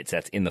Nadal in straight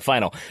sets in the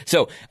final.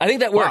 So I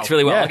think that works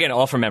really well. Yeah. Again,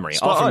 all from memory.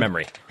 Spot all from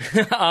memory.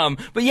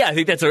 But yeah, I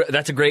think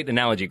that's a great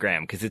analogy,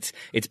 Graham, because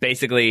it's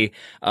basically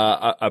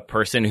a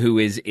person who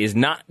is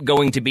not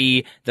going to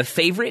be the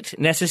favorite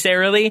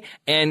necessarily,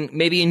 and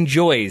maybe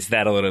enjoys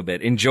that a little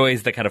bit,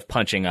 enjoys the kind of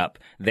punching up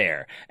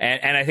there.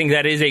 And I think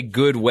that is a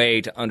good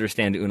way to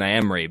understand Unai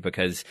Emery,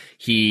 because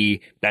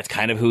that's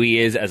kind of who he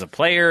is as a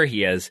player.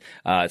 He has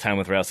time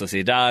with Real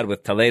Sociedad,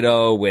 with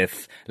Toledo,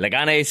 with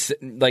Leganes,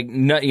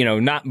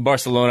 not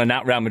Barcelona,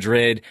 not Real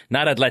Madrid,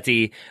 not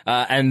Atleti.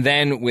 And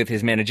then with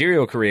his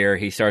managerial career,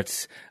 he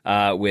starts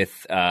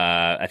with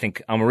I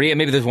think Almeria.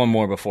 Maybe there's one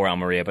more before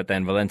Almeria, but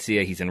then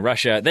Valencia, he's in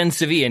Russia, then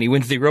Sevilla, and he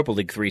wins the Europa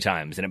League 3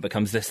 times. And it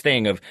becomes this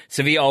thing of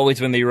Sevilla always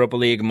win the Europa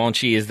League.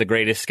 Monchi is the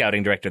greatest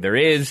scouting director there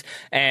is,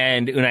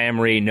 and Unai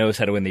Emery knows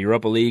how to win the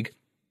Europa League.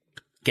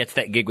 Gets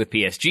that gig with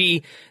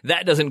PSG.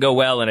 That doesn't go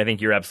well, and I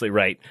think you're absolutely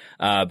right,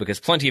 because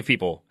plenty of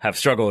people have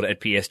struggled at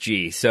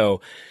PSG.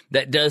 So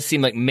that does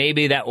seem like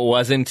maybe that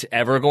wasn't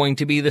ever going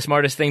to be the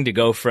smartest thing, to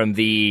go from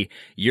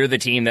you're the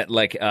team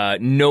that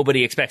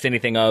nobody expects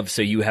anything of,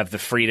 so you have the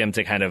freedom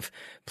to kind of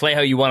play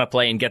how you want to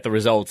play and get the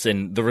results,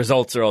 and the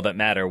results are all that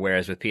matter.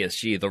 Whereas with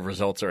PSG, the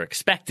results are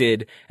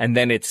expected, and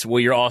then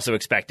you're also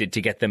expected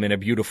to get them in a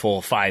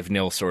beautiful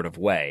 5-0 sort of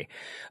way,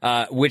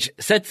 which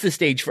sets the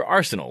stage for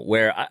Arsenal,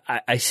 where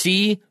I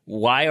see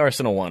why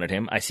Arsenal wanted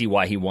him. I see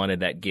why he wanted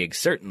that gig,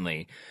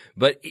 certainly.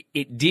 But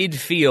it did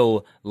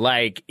feel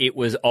like it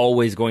was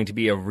always going to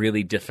be a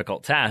really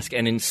difficult task.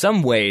 And in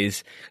some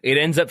ways, it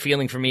ends up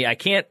feeling for me, I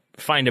can't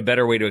find a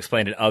better way to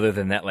explain it other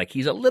than that,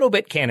 he's a little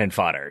bit cannon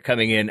fodder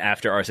coming in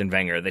after Arsene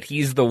Wenger, that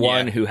he's the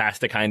one who has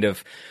to kind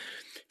of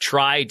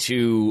try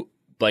to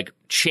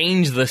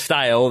change the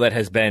style that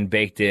has been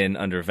baked in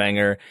under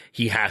Wenger.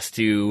 He has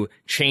to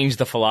change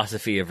the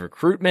philosophy of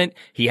recruitment.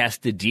 He has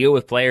to deal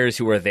with players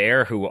who are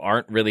there who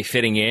aren't really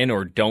fitting in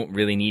or don't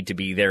really need to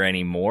be there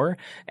anymore.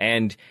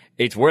 And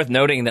it's worth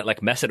noting that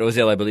Mesut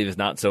Ozil, I believe, is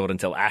not sold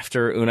until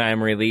after Unai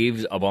Emery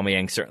leaves.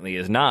 Aubameyang certainly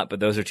is not, but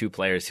those are two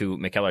players who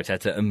Mikel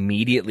Arteta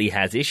immediately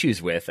has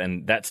issues with,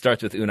 and that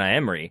starts with Unai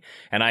Emery.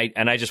 And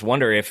I just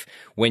wonder if,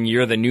 when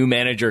you're the new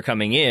manager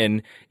coming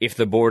in, if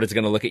the board is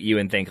going to look at you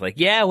and think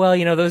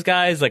those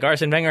guys,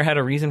 Arsene Wenger had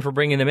a reason for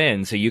bringing them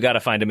in, so you got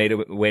to find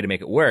a way to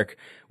make it work.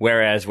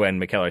 Whereas when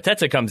Mikel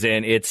Arteta comes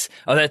in,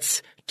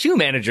 that's 2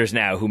 managers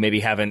now who maybe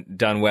haven't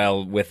done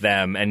well with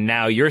them, and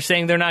now you're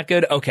saying they're not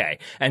good? Okay.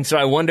 And so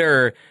I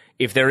wonder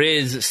if there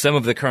is some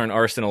of the current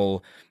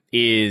Arsenal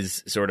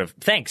is sort of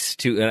thanks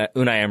to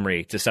Unai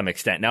Emery to some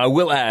extent. Now, I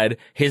will add,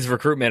 his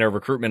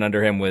recruitment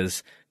under him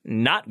was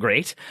not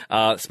great.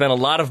 Spent a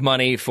lot of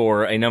money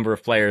for a number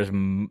of players,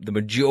 the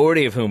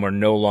majority of whom are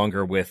no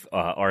longer with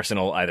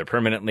Arsenal, either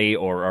permanently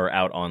or are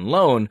out on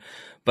loan.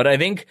 But I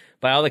think,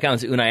 by all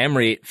accounts, Unai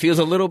Emery feels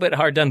a little bit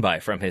hard done by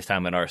from his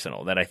time at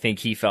Arsenal, that I think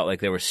he felt like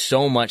there was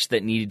so much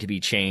that needed to be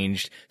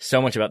changed,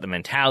 so much about the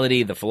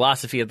mentality, the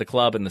philosophy of the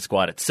club and the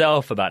squad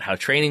itself, about how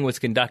training was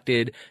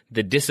conducted,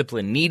 the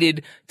discipline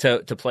needed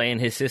to play in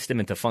his system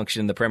and to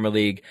function in the Premier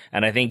League.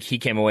 And I think he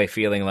came away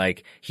feeling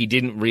like he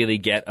didn't really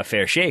get a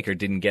fair shake, or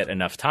didn't get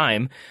enough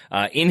time.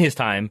 In his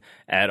time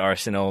at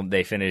Arsenal,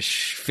 they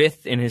finish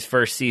 5th in his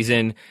first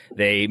season.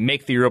 They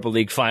make the Europa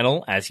League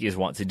final, as he is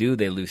wont to do.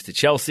 They lose to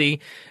Chelsea.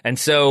 And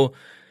so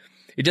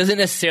it doesn't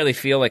necessarily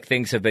feel like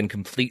things have been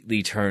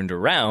completely turned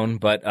around,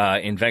 but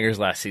in Wenger's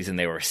last season,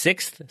 they were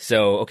 6th.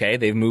 So, okay,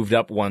 they've moved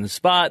up 1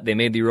 spot. They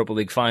made the Europa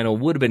League final.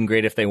 Would have been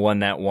great if they won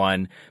that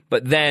one.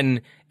 But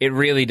then it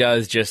really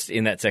does, just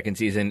in that second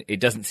season, it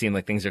doesn't seem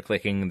like things are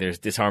clicking. There's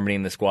disharmony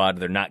in the squad.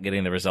 They're not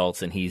getting the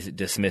results, and he's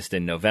dismissed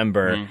in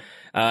November.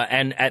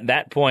 And at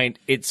that point,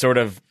 it sort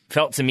of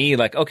felt to me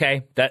like,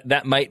 okay,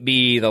 that might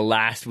be the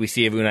last we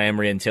see of Unai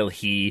Emery until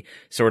he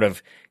sort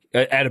of,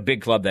 at a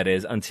big club that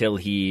is, until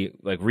he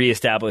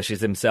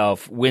reestablishes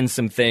himself, wins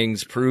some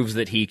things, proves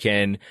that he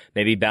can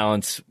maybe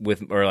balance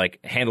with, or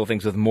handle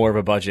things with more of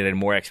a budget and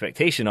more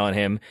expectation on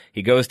him.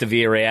 He goes to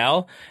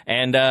Villarreal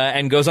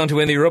and goes on to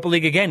win the Europa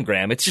League again,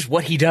 Graham. It's just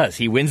what he does.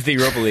 He wins the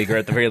Europa League, or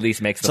at the very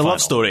least makes the final. It's a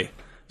love story.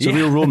 It's a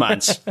real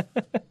romance.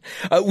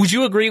 Would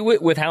you agree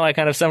with how I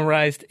kind of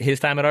summarized his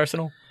time at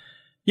Arsenal?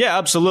 Yeah,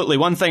 absolutely.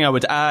 One thing I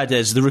would add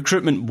is the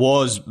recruitment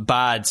was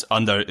bad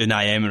under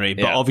Unai Emery,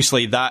 but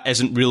obviously that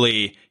isn't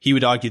really, he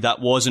would argue that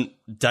wasn't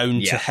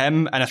down to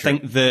him. And I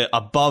think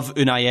above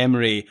Unai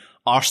Emery,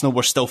 Arsenal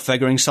were still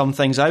figuring some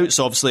things out.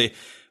 So obviously,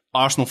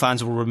 Arsenal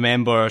fans will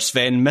remember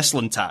Sven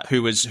Mislintat,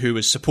 who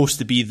was supposed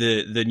to be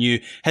the new,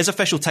 his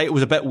official title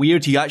was a bit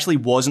weird. He actually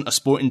wasn't a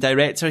sporting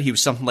director. He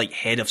was something like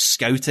head of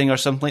scouting or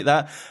something like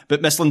that.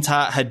 But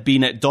Mislintat had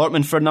been at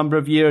Dortmund for a number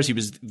of years. He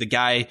was the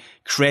guy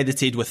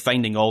credited with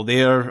finding all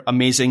their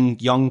amazing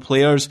young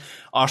players.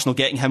 Arsenal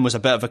getting him was a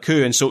bit of a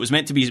coup. And so it was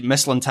meant to be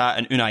Mislintat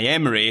and Unai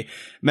Emery.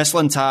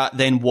 Mislintat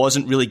then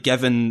wasn't really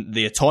given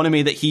the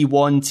autonomy that he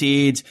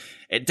wanted.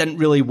 It didn't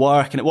really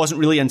work, and it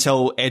wasn't really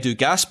until Edu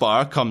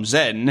Gaspar comes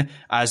in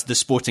as the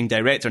sporting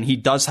director, and he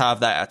does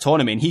have that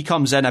autonomy, and he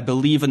comes in, I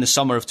believe, in the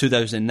summer of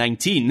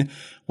 2019,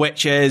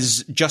 which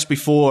is just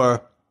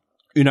before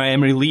Unai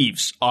Emery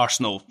leaves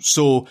Arsenal.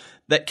 So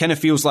that kind of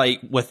feels like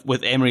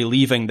with Emery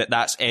leaving,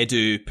 that's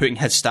Edu putting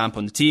his stamp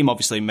on the team.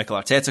 Obviously, Mikel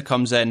Arteta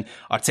comes in.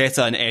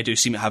 Arteta and Edu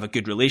seem to have a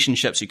good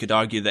relationship, so you could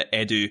argue that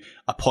Edu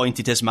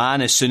appointed his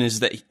man as soon as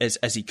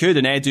he could.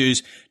 And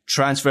Edu's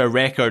transfer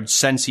record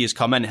since he has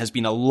come in has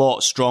been a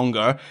lot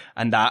stronger,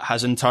 and that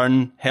has in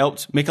turn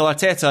helped Mikel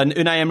Arteta. And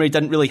Unai Emery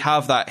didn't really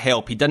have that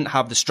help. He didn't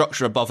have the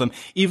structure above him.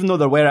 Even though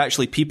there were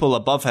actually people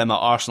above him at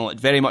Arsenal, it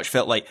very much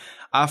felt like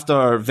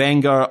after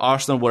Wenger,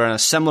 Arsenal were in a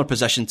similar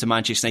position to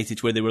Manchester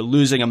United, where they were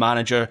losing a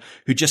manager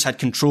who just had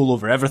control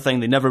over everything.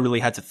 They never really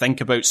had to think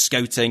about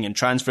scouting and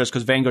transfers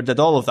because Wenger did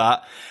all of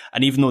that.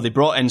 And even though they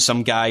brought in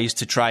some guys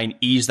to try and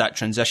ease that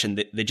transition,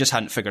 they just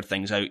hadn't figured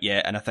things out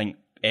yet. And I think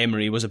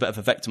Emery was a bit of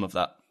a victim of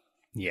that.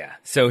 Yeah.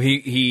 So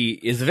he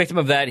is a victim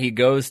of that. He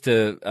goes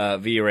to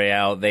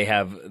Villarreal. They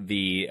have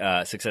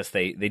the success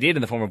they did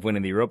in the form of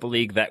winning the Europa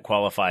League. That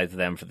qualifies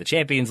them for the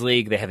Champions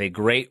League. They have a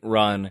great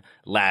run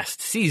last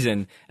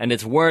season, and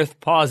it's worth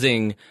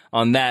pausing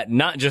on that,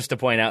 not just to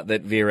point out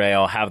that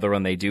Villarreal have the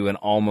run they do and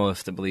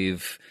almost, I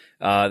believe,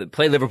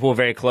 play Liverpool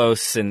very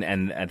close,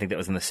 and I think that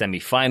was in the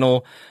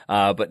semi-final,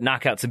 but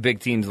knock out some big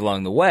teams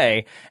along the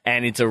way.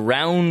 And it's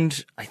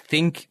around, I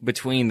think,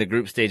 between the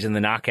group stage and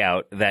the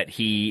knockout that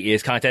he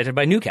is contacted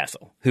by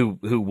Newcastle, who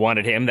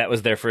wanted him. That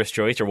was their first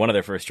choice, or one of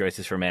their first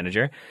choices for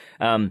manager.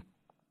 And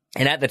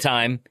at the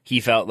time, he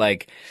felt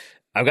like,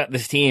 I've got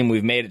this team.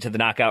 We've made it to the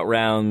knockout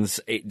rounds.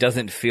 It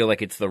doesn't feel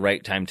like it's the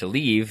right time to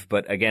leave.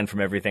 But again,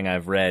 from everything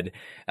I've read,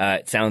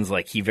 it sounds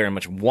like he very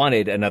much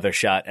wanted another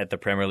shot at the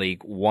Premier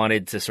League,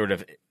 wanted to sort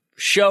of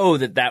show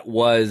that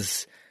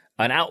was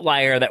an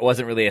outlier, that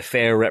wasn't really a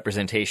fair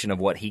representation of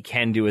what he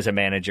can do as a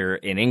manager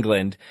in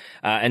England.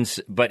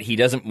 But he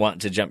doesn't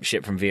want to jump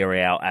ship from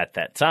Villarreal at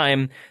that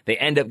time. They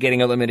end up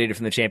getting eliminated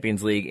from the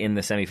Champions League in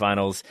the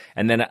semifinals.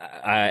 And then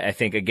I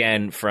think,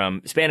 again,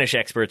 from Spanish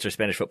experts or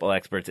Spanish football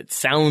experts, it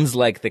sounds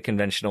like the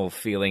conventional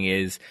feeling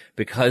is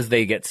because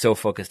they get so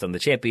focused on the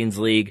Champions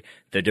League,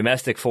 their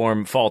domestic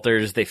form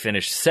falters. They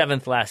finished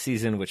 7th last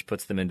season, which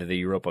puts them into the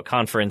Europa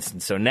Conference.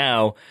 And so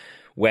now,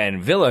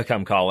 when Villa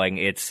come calling,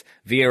 it's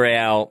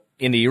Villarreal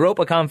in the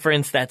Europa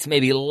Conference. That's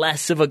maybe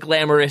less of a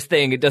glamorous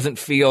thing. It doesn't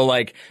feel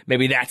like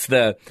maybe that's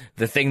the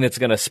thing that's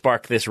going to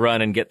spark this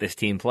run and get this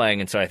team playing.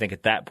 And so I think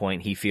at that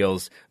point he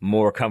feels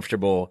more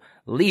comfortable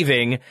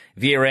leaving.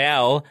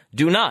 Villarreal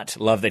do not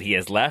love that he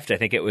has left. I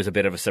think it was a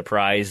bit of a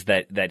surprise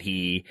that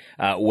he,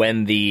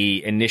 when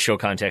the initial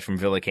contact from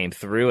Villa came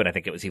through, and I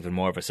think it was even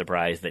more of a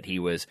surprise that he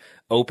was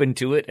open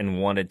to it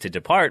and wanted to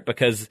depart,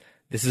 because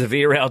this is a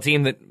Villarreal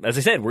team that, as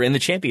I said, were in the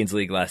Champions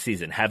League last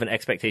season, have an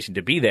expectation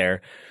to be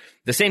there.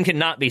 The same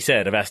cannot be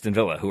said of Aston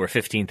Villa, who are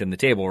 15th in the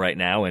table right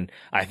now. And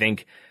I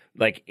think,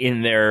 like,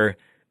 in their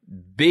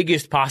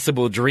biggest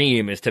possible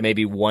dream is to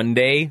maybe one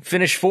day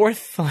finish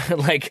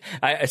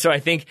 4th. So I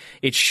think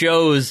it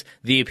shows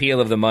the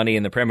appeal of the money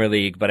in the Premier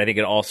League, but I think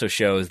it also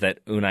shows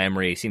that Unai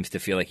Emery seems to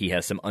feel like he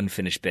has some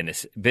unfinished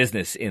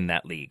business in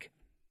that league.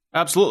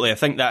 Absolutely. I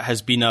think that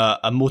has been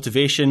a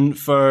motivation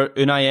for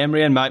Unai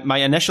Emery, and my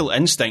initial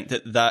instinct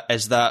that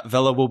is that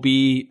Villa will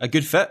be a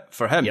good fit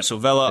for him. Yep. So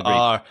Villa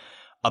are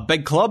a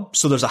big club,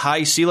 so there's a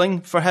high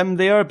ceiling for him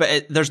there,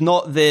 but there's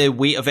not the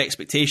weight of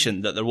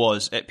expectation that there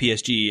was at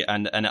PSG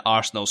and at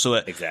Arsenal. So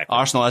at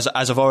Arsenal, as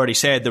I've already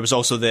said, there was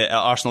also at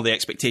Arsenal the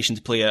expectation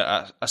to play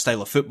a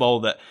style of football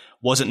that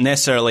wasn't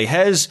necessarily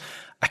his.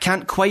 I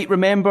can't quite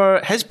remember.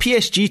 His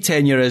PSG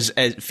tenure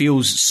it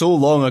feels so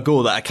long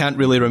ago that I can't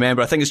really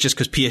remember. I think it's just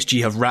because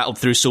PSG have rattled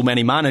through so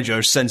many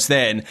managers since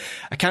then.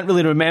 I can't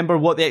really remember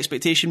what the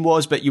expectation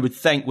was, but you would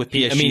think with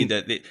PSG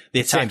that the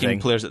attacking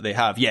players that they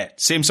have,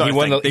 same sort of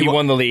thing. He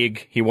won the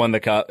league. He won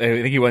the cup.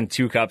 I think he won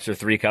 2 cups or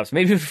 3 cups,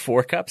 maybe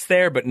 4 cups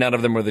there, but none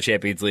of them were the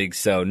Champions League,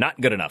 so not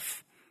good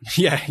enough.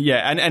 Yeah.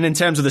 And in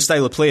terms of the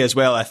style of play as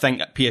well, I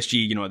think at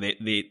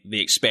PSG, they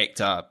expect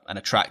an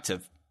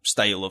attractive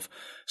style of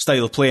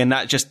play, and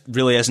that just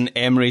really isn't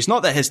Emery's.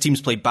 Not that his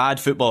teams play bad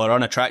football or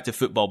unattractive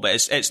football, but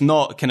it's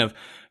not kind of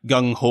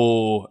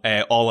gung-ho,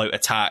 all-out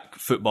attack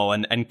football,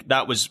 and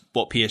that was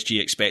what PSG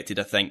expected,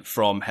 I think,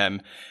 from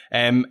him.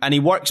 And he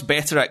works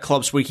better at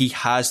clubs where he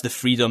has the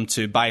freedom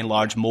to, by and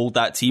large, mould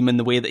that team in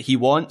the way that he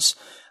wants.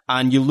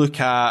 and you look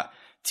at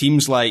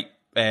teams like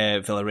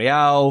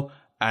Villarreal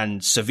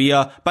and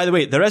Sevilla. By the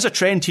way, there is a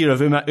trend here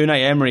of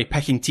Unai Emery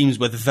picking teams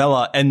with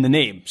Villa in the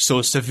name.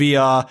 So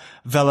Sevilla,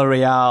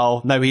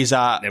 Villarreal, now he's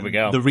at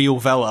the real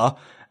Villa.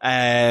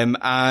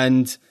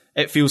 And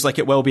it feels like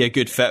it will be a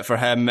good fit for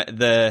him.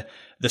 The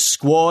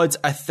squad,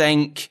 I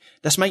think,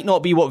 this might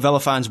not be what Villa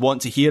fans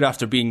want to hear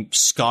after being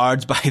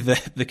scarred by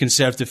the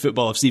conservative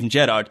football of Steven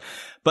Gerrard.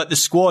 But the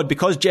squad,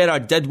 because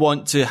Gerrard did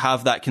want to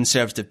have that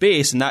conservative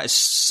base, and that is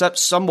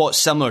somewhat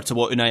similar to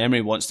what Unai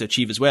Emery wants to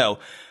achieve as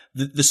well,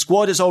 the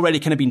squad has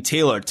already kind of been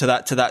tailored to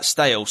that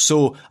style.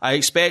 So I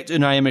expect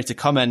Unai Emery to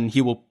come in.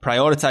 He will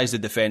prioritise the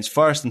defence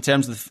first in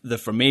terms of the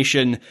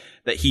formation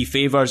that he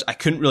favours. I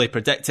couldn't really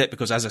predict it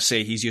because, as I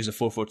say, he's used a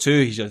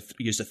 4-4-2, he's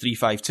used a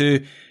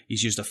 3-5-2,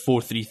 he's used a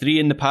 4-3-3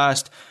 in the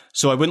past.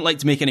 So I wouldn't like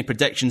to make any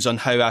predictions on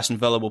how Aston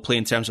Villa will play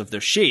in terms of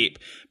their shape,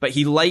 but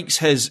he likes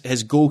his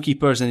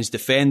goalkeepers and his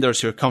defenders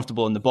who are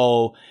comfortable in the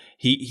ball.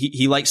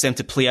 He likes them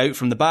to play out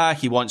from the back.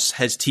 He wants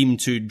his team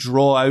to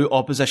draw out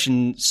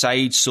opposition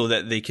sides so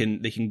that they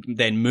can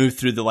then move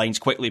through the lines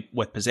quickly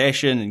with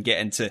possession and get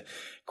into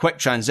quick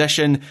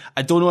transition.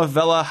 I don't know if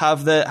Villa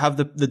have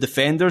the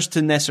defenders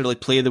to necessarily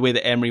play the way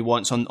that Emery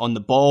wants on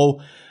the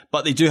ball,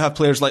 but they do have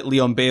players like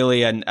Leon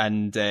Bailey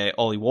and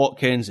Ollie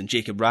Watkins and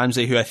Jacob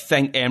Ramsey, who I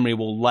think Emery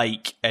will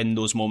like in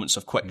those moments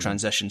of quick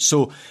transition.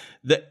 So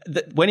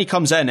when he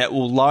comes in, it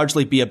will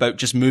largely be about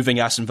just moving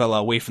Aston Villa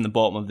away from the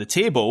bottom of the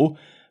table.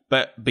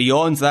 But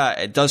beyond that,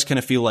 it does kind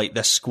of feel like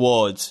this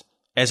squad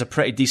is a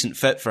pretty decent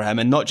fit for him,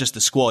 and not just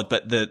the squad,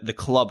 but the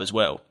club as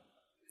well.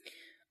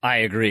 I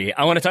agree.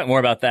 I want to talk more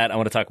about that. I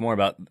want to talk more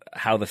about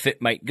how the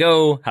fit might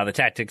go, how the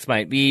tactics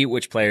might be,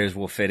 which players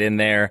will fit in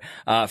there.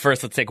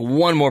 First, let's take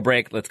one more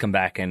break. Let's come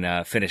back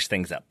and finish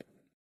things up.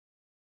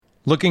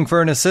 Looking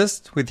for an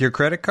assist with your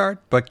credit card,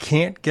 but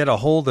can't get a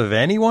hold of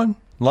anyone?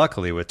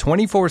 Luckily, with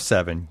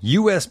 24/7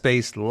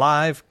 U.S.-based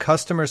live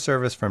customer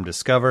service from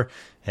Discover,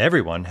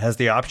 everyone has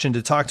the option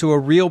to talk to a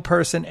real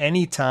person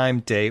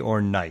anytime, day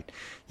or night.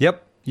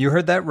 Yep, you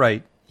heard that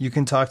right. You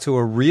can talk to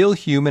a real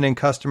human in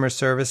customer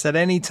service at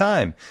any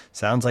time.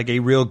 Sounds like a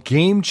real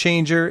game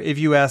changer if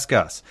you ask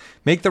us.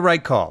 Make the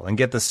right call and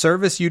get the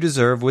service you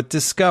deserve with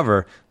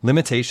Discover.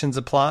 Limitations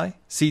apply.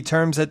 See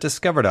terms at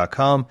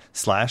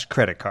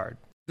discover.com/creditcard.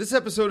 This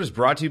episode is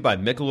brought to you by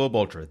Michelob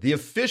Ultra, the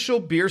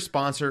official beer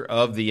sponsor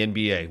of the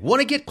NBA.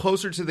 Want to get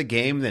closer to the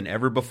game than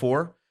ever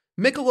before?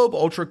 Michelob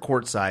Ultra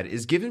Courtside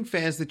is giving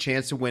fans the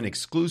chance to win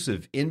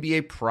exclusive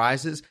NBA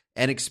prizes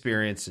and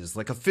experiences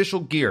like official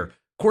gear,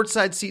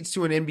 courtside seats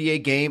to an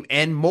NBA game,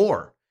 and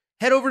more.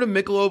 Head over to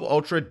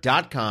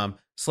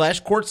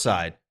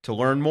MichelobUltra.com/courtside to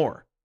learn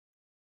more.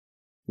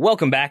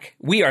 Welcome back.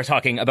 We are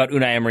talking about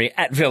Unai Emery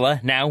at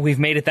Villa. Now we've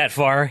made it that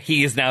far.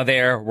 He is now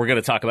there. We're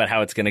going to talk about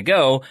how it's going to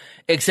go,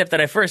 except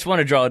that I first want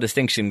to draw a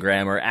distinction,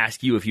 Graham, or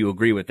ask you if you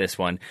agree with this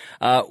one.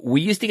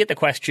 We used to get the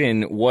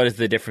question, what is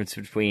the difference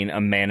between a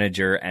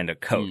manager and a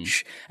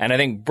coach? And I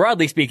think,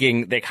 broadly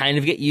speaking, they kind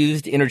of get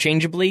used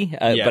interchangeably,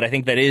 but I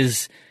think that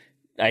is...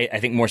 I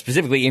think more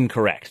specifically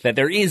incorrect, that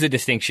there is a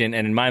distinction.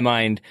 And in my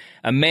mind,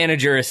 a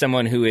manager is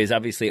someone who is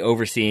obviously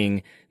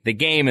overseeing the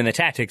game and the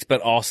tactics,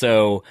 but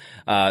also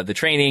the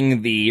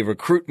training, the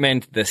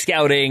recruitment, the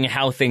scouting,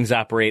 how things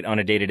operate on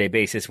a day-to-day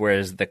basis,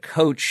 whereas the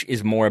coach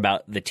is more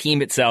about the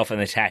team itself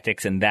and the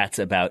tactics, and that's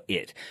about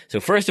it.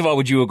 So first of all,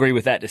 would you agree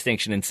with that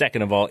distinction? And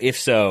second of all, if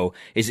so,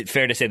 is it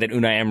fair to say that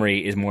Unai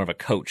Emery is more of a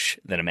coach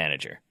than a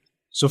manager?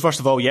 So first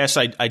of all, yes,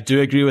 I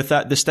do agree with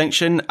that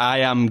distinction. I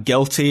am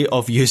guilty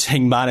of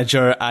using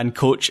manager and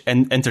coach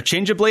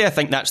interchangeably. I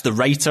think that's the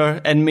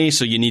writer in me.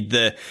 So you need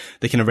the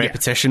kind of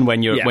repetition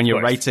when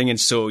you're writing. And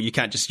so you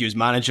can't just use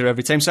manager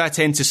every time. So I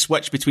tend to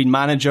switch between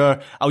manager.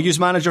 I'll use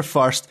manager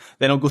first,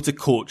 then I'll go to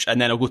coach, and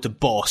then I'll go to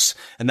boss.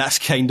 And that's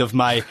kind of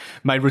my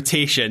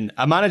rotation.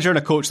 A manager and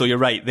a coach, though, you're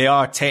right. They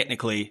are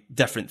technically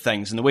different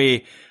things. And the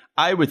way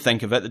I would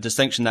think of it, the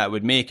distinction that I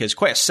would make is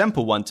quite a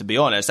simple one, to be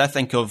honest. I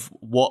think of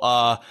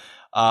what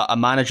a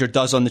manager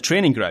does on the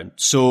training ground.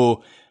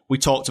 So we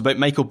talked about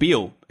Michael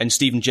Beale and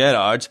Steven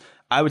Gerrard.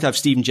 I would have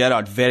Steven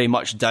Gerrard very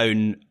much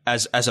down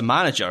as a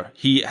manager.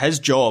 His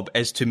job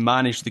is to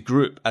manage the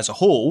group as a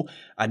whole,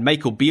 and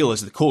Michael Beale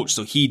is the coach.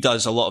 So he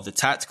does a lot of the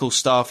tactical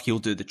stuff. He'll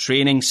do the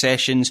training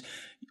sessions.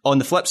 On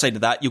the flip side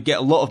of that, you'll get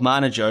a lot of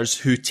managers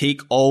who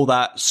take all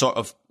that sort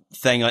of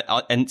thing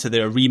into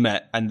their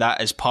remit, and that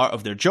is part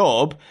of their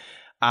job.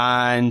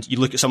 And you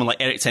look at someone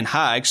like Erik ten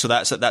Hag, so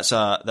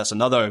that's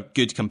another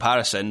good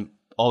comparison.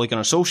 Ole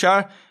Gunnar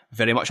Solskjaer,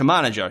 very much a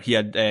manager. He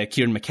had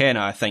Kieran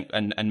McKenna, I think,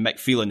 and Mick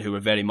Phelan, who were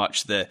very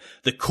much the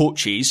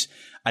coaches.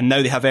 And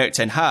now they have Erik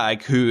ten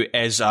Hag, who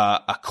is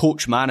a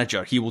coach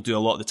manager. He will do a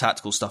lot of the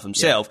tactical stuff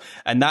himself.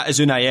 Yeah. And that is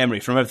Unai Emery.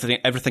 From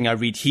everything I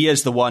read, he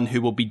is the one who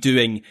will be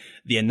doing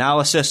the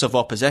analysis of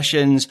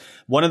oppositions.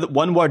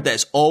 One word that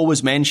is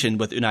always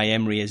mentioned with Unai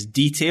Emery is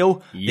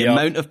detail. Yep. The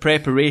amount of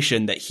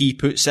preparation that he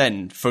puts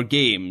in for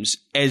games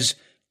is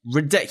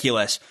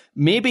ridiculous.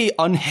 Maybe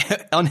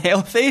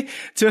unhealthy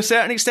to a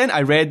certain extent.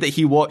 I read that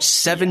he watched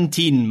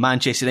 17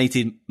 Manchester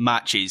United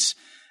matches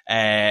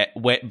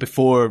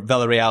before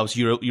Villarreal's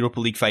Europa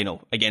League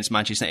final against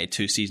Manchester United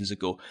 2 seasons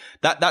ago.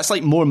 That's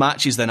like more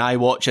matches than I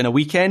watch in a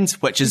weekend,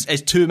 which is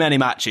too many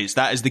matches.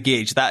 That is the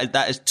gauge.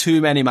 That is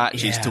too many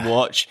matches to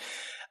watch.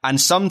 And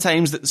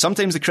sometimes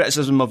the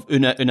criticism of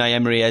Unai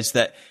Emery is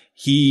that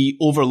he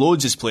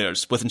overloads his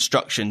players with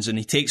instructions, and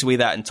he takes away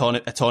that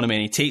autonomy,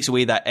 and he takes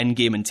away that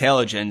in-game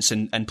intelligence,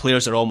 and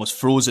players are almost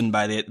frozen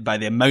by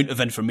the amount of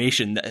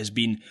information that has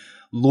been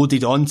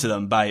loaded onto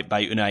them by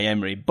Unai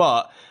Emery.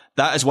 But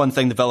that is one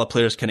thing the Villa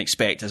players can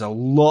expect, is a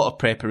lot of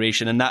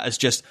preparation, and that is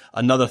just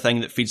another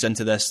thing that feeds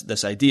into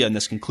this idea and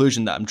this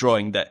conclusion that I'm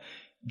drawing, that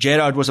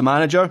Gerrard was a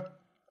manager,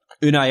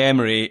 Unai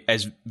Emery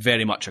is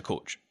very much a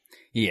coach.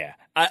 Yeah.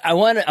 I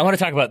want to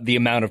talk about the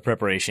amount of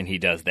preparation he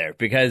does there,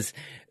 because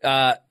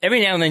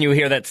every now and then you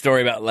hear that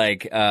story about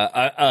like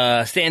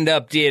a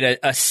stand-up did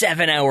a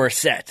 7-hour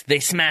set. They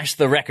smashed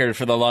the record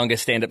for the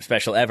longest stand-up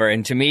special ever.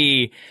 And to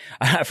me,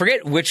 I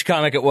forget which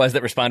comic it was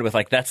that responded with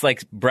like, that's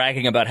like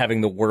bragging about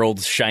having the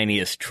world's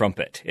shiniest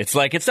trumpet. It's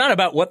like, it's not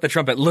about what the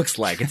trumpet looks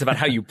like. It's about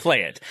how you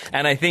play it.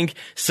 And I think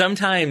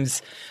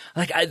sometimes,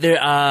 like,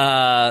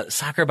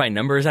 Soccer by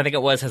Numbers, I think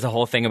it was, has a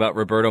whole thing about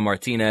Roberto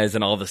Martinez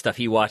and all the stuff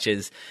he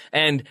watches.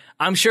 And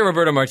I'm sure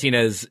Roberto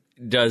Martinez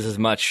does as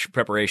much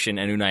preparation,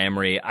 and Unai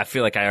Emery, I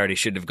feel like I already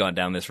should have gone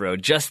down this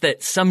road. Just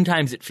that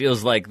sometimes it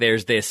feels like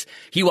there's this,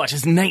 he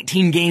watches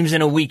 19 games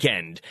in a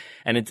weekend,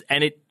 and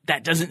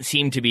that doesn't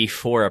seem to be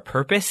for a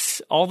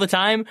purpose all the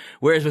time.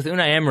 Whereas with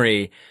Unai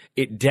Emery,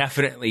 it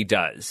definitely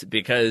does,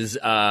 because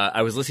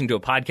I was listening to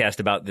a podcast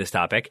about this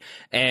topic,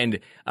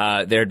 and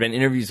there had been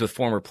interviews with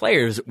former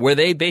players where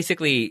they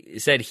basically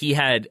said he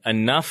had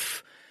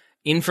enough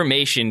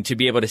information to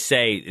be able to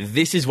say,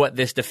 this is what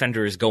this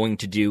defender is going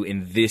to do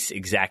in this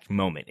exact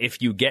moment.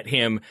 If you get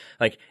him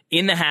like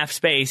in the half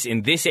space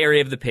in this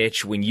area of the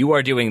pitch, when you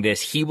are doing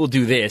this, he will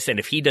do this. And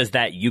if he does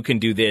that, you can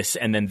do this,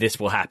 and then this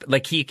will happen.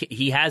 Like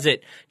he has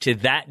it to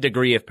that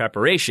degree of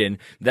preparation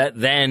that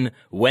then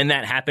when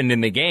that happened in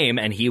the game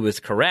and he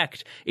was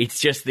correct, it's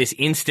just this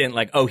instant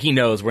like, oh, he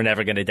knows we're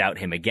never going to doubt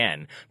him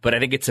again. But I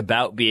think it's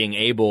about being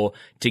able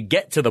to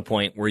get to the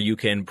point where you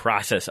can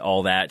process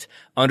all that,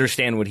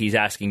 understand what he's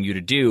asking you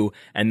to do,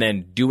 and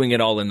then doing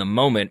it all in the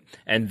moment.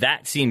 And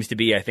that seems to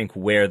be, I think,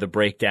 where the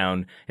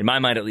breakdown, in my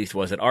mind at least,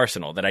 was at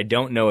Arsenal. That I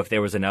don't know if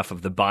there was enough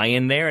of the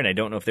buy-in there, and I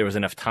don't know if there was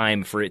enough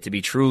time for it to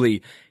be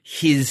truly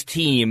his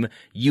team.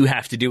 You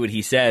have to do what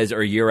he says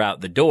or you're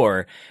out the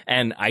door.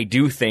 And I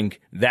do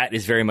think that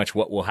is very much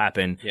what will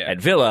happen at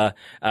Villa.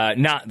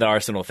 Not the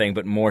Arsenal thing,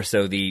 but more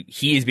so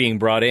he is being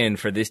brought in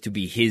for this to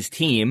be his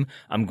team.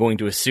 I'm going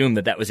to assume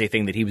that was a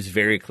thing that he was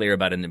very clear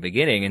about in the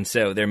beginning. And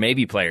so there may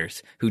be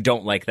players who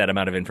don't like that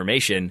amount of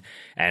information.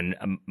 And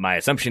my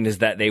assumption is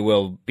that they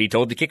will be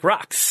told to kick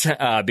rocks,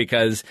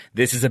 because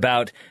this is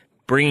about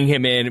bringing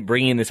him in,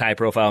 bringing in this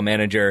high-profile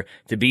manager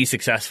to be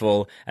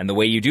successful. And the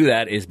way you do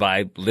that is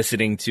by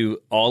listening to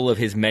all of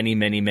his many,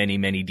 many, many,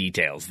 many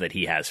details that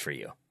he has for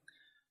you.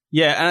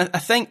 Yeah, and I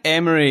think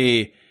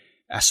Emery,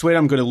 I swear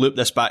I'm going to loop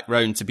this back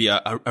round to be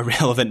a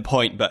relevant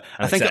point, but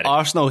I think at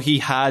Arsenal he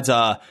had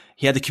a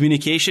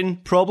communication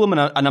problem,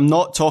 and I'm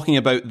not talking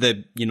about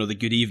the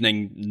good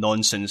evening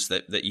nonsense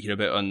that you hear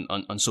about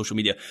on social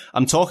media.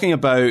 I'm talking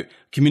about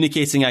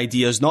communicating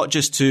ideas not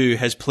just to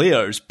his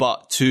players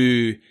but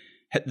to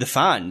the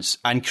fans,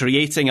 and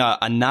creating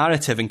a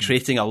narrative and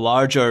creating a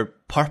larger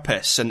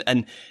purpose.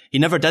 And he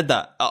never did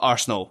that at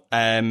Arsenal.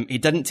 He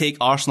didn't take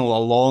Arsenal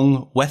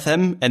along with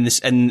him in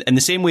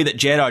the same way that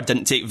Gerrard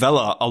didn't take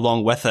Villa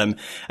along with him.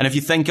 And if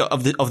you think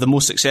of the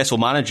most successful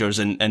managers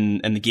in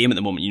the game at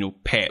the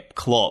moment, Pep,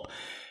 Klopp,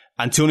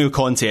 Antonio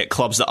Conte at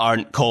clubs that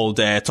aren't called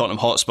Tottenham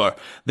Hotspur,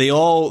 they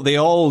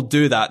all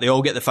do that. They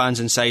all get the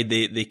fans inside.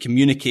 They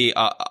communicate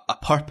a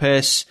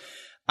purpose,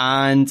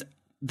 and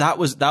that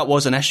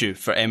was an issue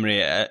for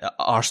Emery at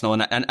Arsenal,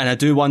 and I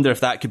do wonder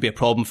if that could be a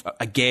problem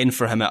again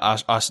for him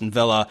at Aston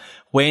Villa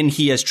when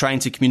he is trying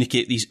to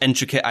communicate these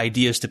intricate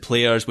ideas to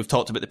players. We've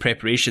talked about the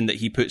preparation that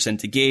he puts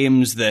into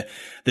games, the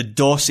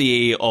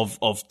dossier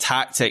of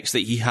tactics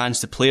that he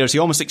hands to players. He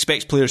almost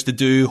expects players to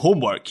do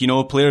homework.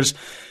 Players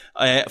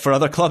for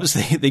other clubs,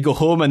 they go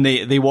home and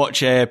they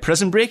watch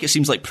Prison Break. It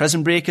seems like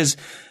Prison Break is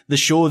the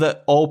show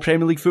that all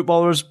Premier League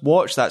footballers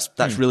watch.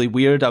 That's really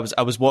weird. I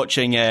was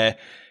watching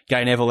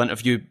Gary Neville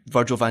interview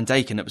Virgil van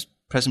Dijk, and it was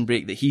Prison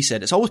Break that he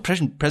said. It's always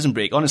Prison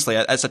Break. Honestly,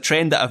 it's a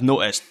trend that I've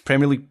noticed.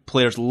 Premier League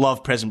players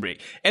love Prison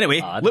Break.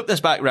 Anyway, loop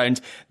this back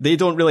round. They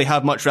don't really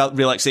have much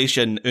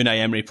relaxation, Unai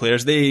Emery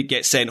players. They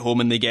get sent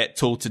home and they get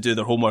told to do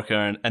their homework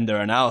and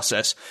their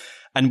analysis.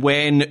 And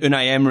when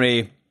Unai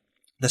Emery,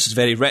 this is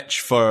very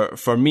rich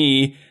for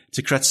me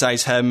to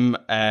criticise him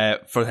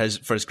for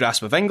his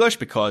grasp of English,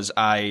 because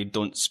I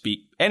don't speak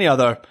any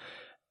other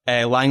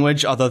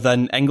language other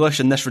than English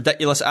in this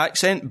ridiculous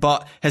accent,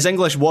 but his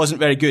English wasn't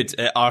very good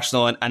at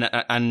Arsenal,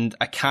 and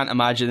I can't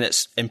imagine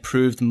it's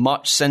improved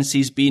much since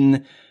he's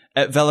been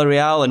at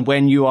Villarreal. And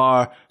when you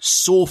are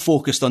so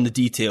focused on the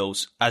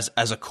details as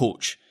a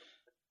coach,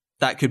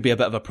 that could be a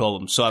bit of a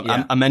problem. So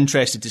I'm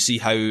interested to see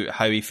how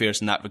he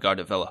fares in that regard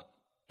at Villa.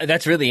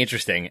 That's really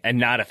interesting and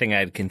not a thing I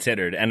had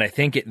considered. And I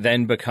think it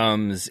then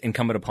becomes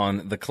incumbent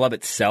upon the club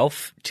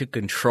itself to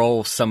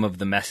control some of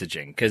the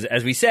messaging. Because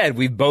as we said,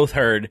 we've both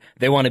heard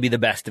they want to be the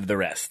best of the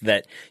rest.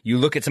 That you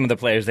look at some of the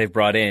players they've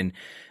brought in,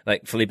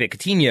 like Felipe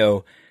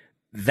Coutinho,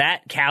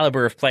 that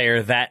caliber of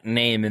player, that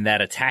name, and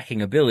that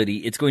attacking ability,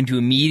 it's going to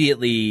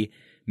immediately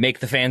make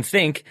the fans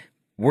think,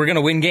 we're going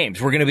to win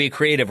games. We're going to be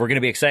creative. We're going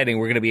to be exciting.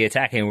 We're going to be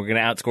attacking. We're going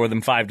to outscore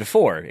them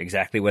 5-4.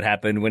 Exactly what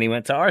happened when he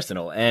went to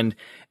Arsenal. And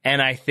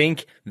I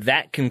think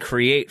that can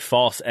create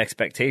false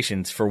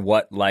expectations for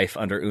what life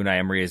under Unai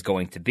Emery is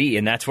going to be.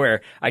 And that's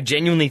where I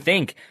genuinely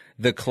think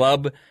the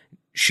club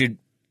should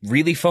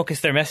really focus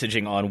their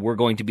messaging on, we're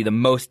going to be the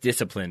most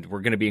disciplined.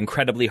 We're going to be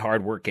incredibly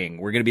hardworking.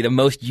 We're going to be the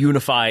most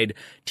unified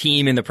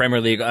team in the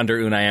Premier League under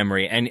Unai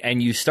Emery.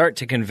 And you start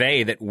to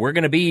convey that we're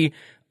going to be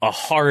a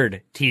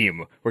hard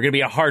team. We're going to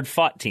be a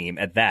hard-fought team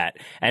at that.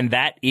 And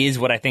that is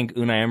what I think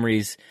Unai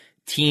Emery's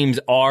teams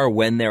are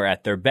when they're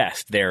at their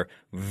best. They're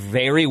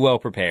very well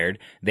prepared.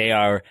 They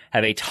have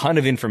a ton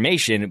of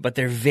information, but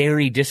they're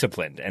very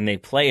disciplined, and they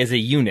play as a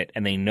unit,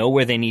 and they know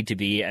where they need to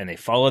be, and they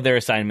follow their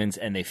assignments,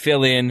 and they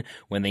fill in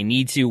when they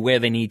need to, where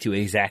they need to,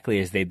 exactly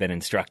as they've been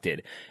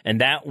instructed.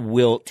 And that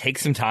will take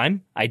some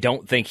time. I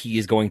don't think he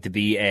is going to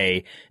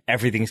be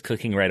everything's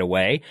clicking right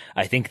away.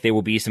 I think there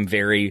will be some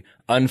very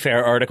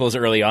unfair articles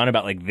early on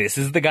about, like, this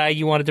is the guy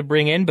you wanted to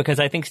bring in, because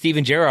I think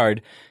Steven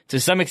Gerrard, to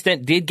some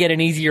extent, did get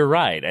an easier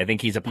ride. I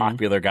think he's a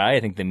popular guy. I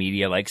think the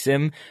media likes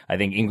him. I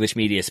think English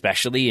media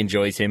especially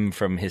enjoys him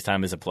from his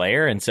time as a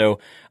player. And so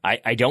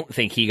I don't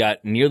think he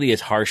got nearly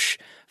as harsh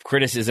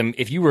criticism.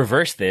 If you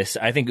reverse this,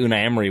 I think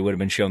Unai Emery would have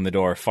been shown the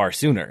door far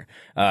sooner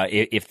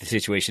if the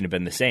situation had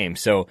been the same.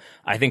 So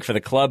I think for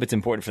the club, it's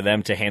important for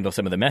them to handle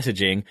some of the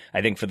messaging.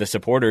 I think for the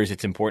supporters,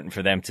 it's important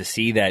for them to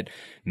see that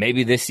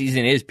maybe this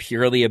season is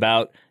purely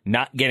about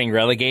not getting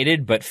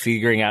relegated, but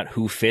figuring out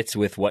who fits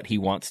with what he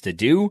wants to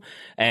do.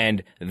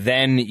 And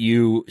then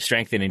you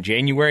strengthen in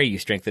January, you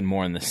strengthen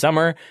more in the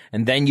summer,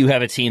 and then you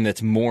have a team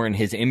that's more in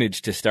his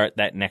image to start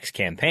that next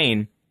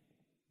campaign.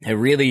 I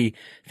really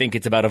think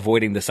it's about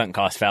avoiding the sunk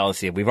cost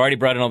fallacy. We've already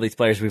brought in all these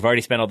players. We've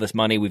already spent all this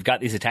money. We've got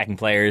these attacking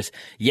players.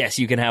 Yes,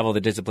 you can have all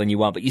the discipline you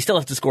want, but you still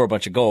have to score a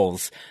bunch of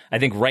goals. I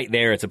think right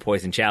there it's a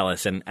poison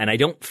chalice. And I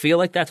don't feel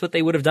like that's what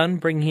they would have done,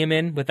 bringing him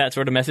in with that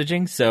sort of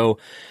messaging. So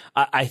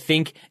I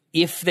think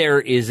if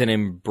there is an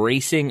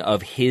embracing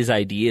of his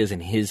ideas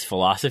and his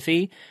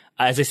philosophy,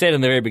 as I said in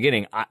the very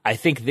beginning, I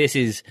think this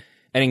is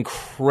an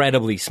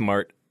incredibly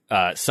smart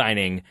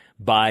signing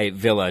by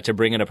Villa to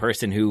bring in a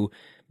person who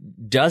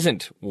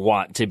doesn't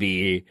want to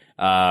be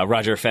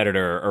Roger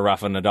Federer or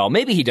Rafa Nadal.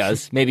 Maybe he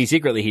does. Maybe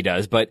secretly he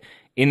does. But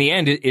in the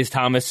end, is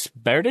Thomas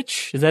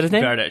Berdych? Is that his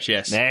name? Berdych,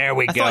 yes. There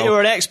we go. I thought you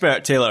were an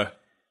expert, Taylor.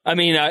 I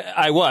mean,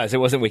 I was. It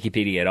wasn't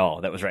Wikipedia at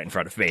all. That was right in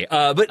front of me.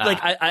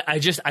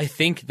 I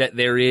think that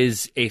there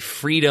is a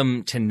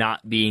freedom to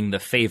not being the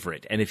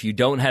favorite. And if you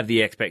don't have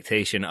the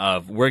expectation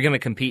of, we're going to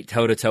compete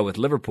toe-to-toe with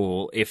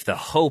Liverpool, if the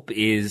hope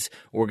is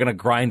we're going to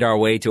grind our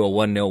way to a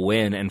 1-0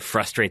 win and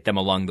frustrate them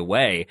along the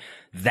way,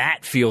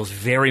 that feels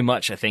very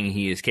much a thing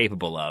he is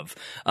capable of.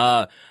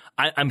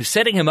 I'm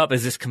setting him up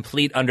as this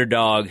complete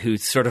underdog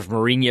who's sort of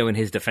Mourinho in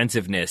his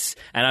defensiveness,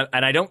 and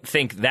I don't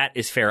think that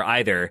is fair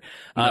either.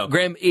 No.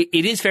 Graham,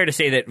 it is fair to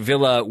say that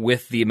Villa,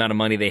 with the amount of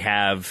money they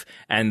have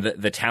and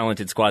the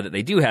talented squad that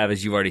they do have,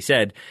 as you've already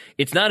said,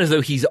 it's not as though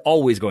he's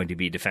always going to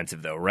be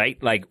defensive, though,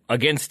 right? Like,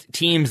 against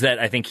teams that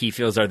I think he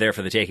feels are there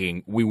for the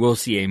taking, we will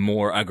see a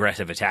more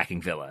aggressive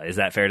attacking Villa. Is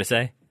that fair to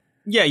say?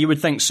 Yeah, you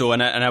would think so,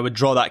 and I would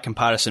draw that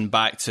comparison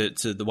back to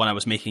the one I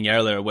was making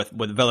earlier with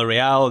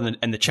Villarreal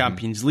in the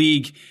Champions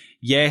League.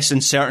 Yes, in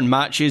certain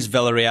matches,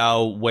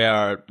 Villarreal,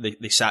 where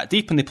they sat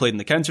deep and they played in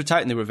the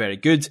counter-attack and they were very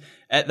good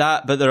at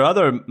that. But there are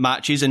other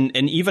matches, and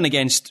even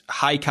against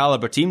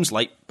high-caliber teams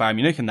like Bayern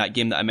Munich in that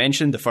game that I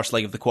mentioned, the first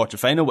leg of the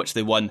quarter-final, which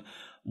they won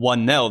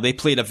 1-0. They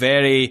played a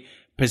very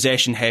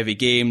possession-heavy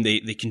game. They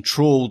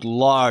controlled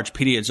large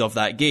periods of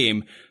that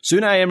game. So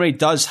Unai Emery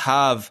does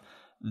have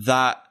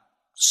that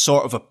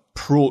sort of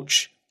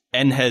approach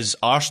in his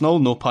arsenal,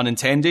 no pun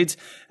intended.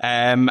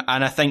 And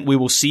I think we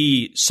will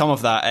see some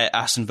of that at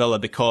Aston Villa,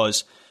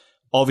 because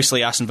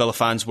obviously Aston Villa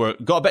fans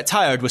got a bit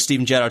tired with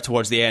Steven Gerrard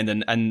towards the end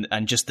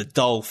and just the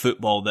dull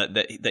football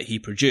that he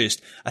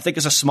produced. I think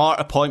it's a smart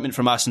appointment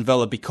from Aston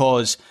Villa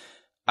because,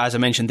 as I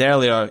mentioned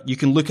earlier, you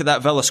can look at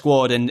that Villa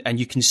squad and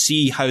you can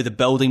see how the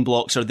building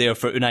blocks are there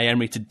for Unai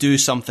Emery to do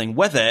something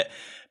with it.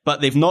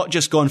 But they've not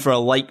just gone for a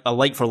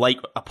like for like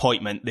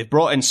appointment. They've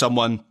brought in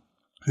someone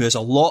who is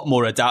a lot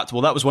more adaptable.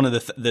 That was one of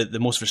the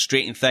most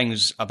frustrating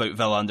things about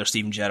Villa under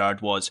Steven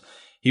Gerrard, was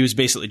he was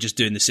basically just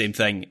doing the same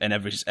thing in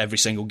every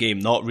single game,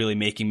 not really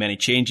making many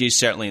changes,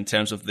 certainly in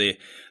terms of the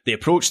the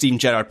approach Steven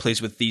Gerrard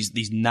plays with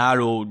these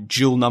narrow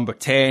dual number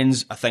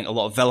 10s. I think a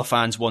lot of Villa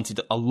fans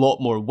wanted a lot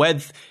more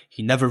width.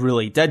 He never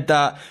really did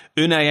that.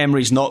 Unai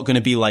Emery's not going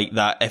to be like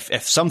that.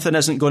 If something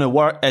isn't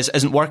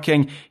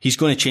working, he's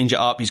going to change it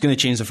up. He's going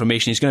to change the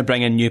formation. He's going to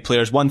bring in new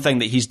players. One thing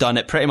that he's done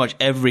at pretty much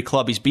every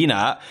club he's been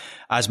at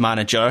as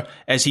manager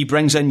is he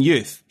brings in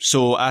youth.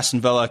 So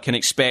Aston Villa can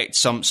expect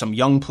some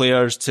young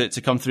players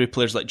to come through.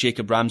 Players like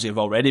Jacob Ramsey have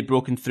already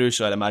broken through,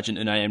 so I'd imagine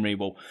Unai Emery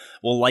will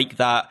like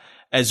that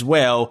as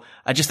well.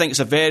 I just think it's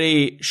a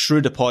very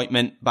shrewd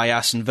appointment by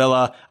Aston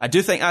Villa. I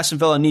do think Aston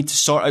Villa need to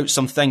sort out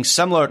some things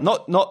similar,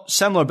 not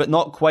similar, but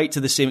not quite to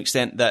the same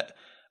extent that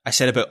I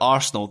said about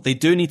Arsenal. They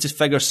do need to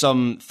figure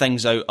some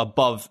things out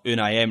above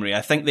Unai Emery.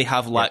 I think they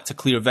have lacked a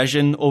clear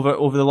vision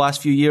over the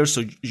last few years.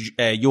 So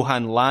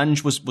Johan Lange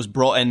was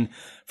brought in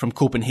from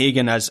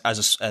Copenhagen as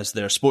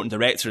their sporting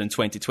director in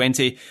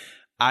 2020.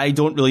 I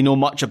don't really know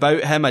much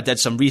about him. I did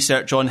some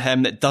research on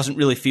him. It doesn't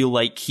really feel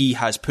like he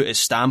has put his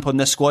stamp on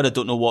this squad. I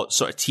don't know what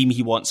sort of team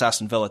he wants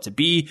Aston Villa to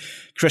be.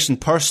 Christian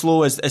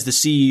Purslow is the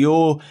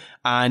CEO,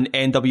 and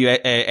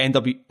NSWE,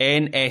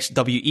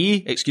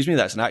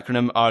 that's an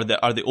acronym, are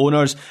the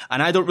owners.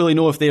 And I don't really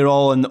know if they're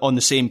all on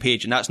the same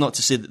page. And that's not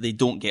to say that they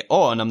don't get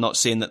on. I'm not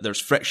saying that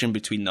there's friction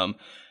between them.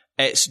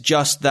 It's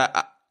just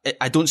that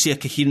I don't see a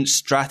coherent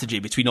strategy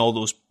between all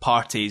those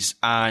parties,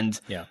 and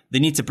they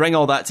need to bring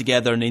all that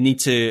together and they need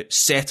to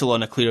settle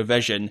on a clear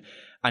vision.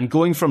 And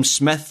going from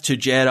Smith to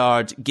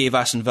Gerrard gave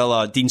Aston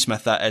Villa, Dean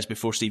Smith that is,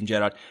 before Steven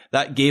Gerrard,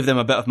 that gave them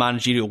a bit of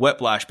managerial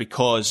whiplash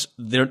because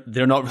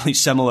they're not really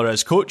similar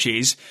as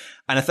coaches.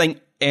 And I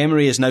think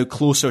Emery is now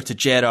closer to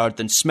Gerrard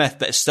than Smith,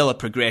 but it's still a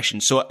progression.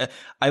 So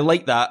I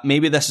like that.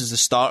 Maybe this is the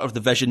start of the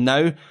vision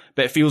now,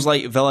 but it feels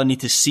like Villa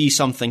need to see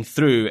something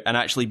through and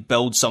actually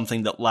build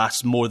something that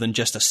lasts more than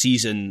just a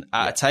season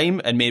at a time.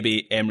 And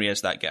maybe Emery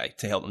is that guy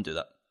to help them do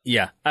that.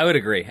 Yeah, I would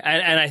agree.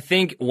 And I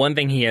think one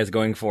thing he has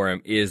going for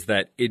him is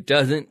that it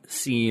doesn't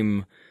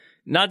seem,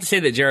 not to say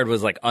that Gerrard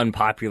was like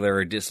unpopular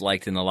or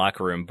disliked in the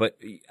locker room, but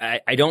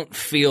I don't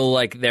feel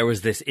like there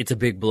was this, it's a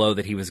big blow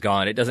that he was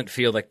gone. It doesn't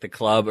feel like the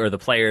club or the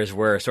players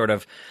were sort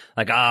of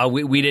like,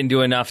 we didn't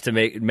do enough to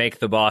make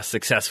the boss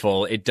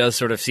successful. It does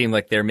sort of seem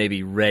like they're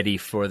maybe ready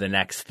for the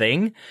next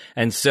thing.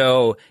 And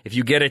so if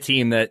you get a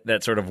team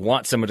that sort of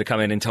wants someone to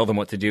come in and tell them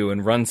what to do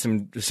and run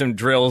some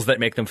drills that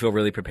make them feel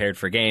really prepared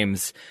for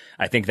games,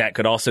 I think that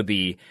could also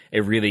be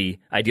a really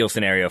ideal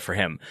scenario for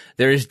him.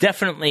 There is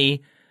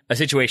definitely a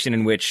situation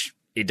in which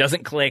it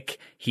doesn't click,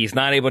 he's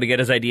not able to get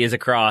his ideas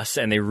across,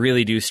 and they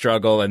really do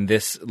struggle, and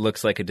this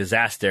looks like a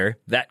disaster.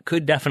 That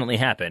could definitely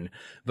happen.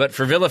 But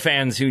for Villa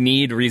fans who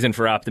need reason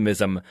for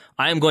optimism,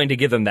 I'm going to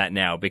give them that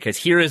now, because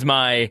here is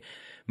my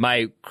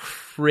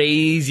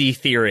crazy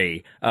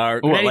theory.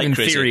 Not even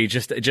theory,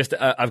 just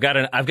I've got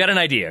an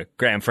idea,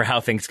 Graham, for how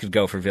things could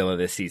go for Villa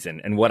this season,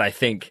 and what I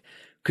think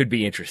could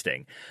be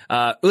interesting.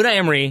 Unai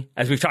Emery,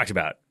 as we've talked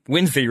about,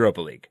 wins the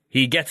Europa League.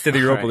 He gets to the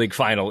Europa League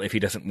final if he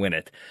doesn't win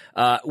it,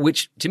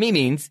 which to me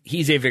means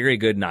he's a very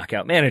good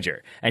knockout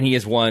manager. And he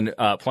has won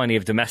plenty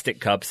of domestic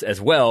cups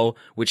as well,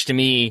 which to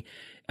me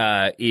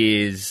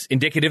is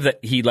indicative that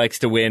he likes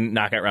to win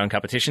knockout round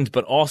competitions,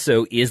 but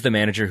also is the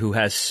manager who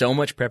has so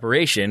much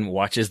preparation,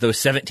 watches those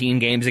 17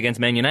 games against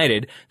Man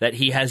United, that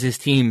he has his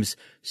teams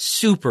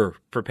super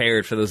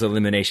prepared for those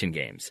elimination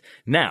games.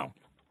 Now,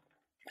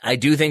 I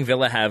do think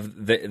Villa have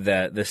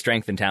the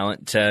strength and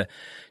talent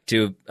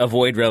to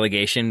avoid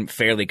relegation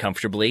fairly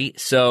comfortably.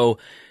 So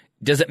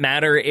does it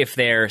matter if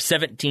they're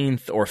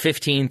 17th or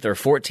 15th or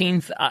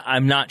 14th?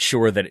 I'm not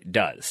sure that it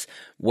does.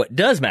 What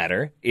does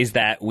matter is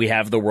that we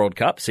have the World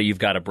Cup, so you've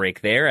got a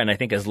break there. And I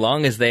think as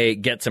long as they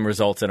get some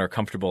results and are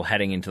comfortable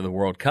heading into the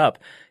World Cup,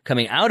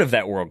 coming out of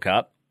that World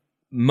Cup,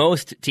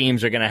 most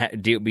teams are going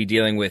to be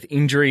dealing with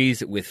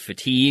injuries, with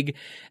fatigue,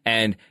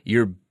 and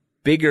your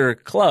bigger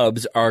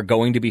clubs are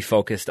going to be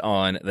focused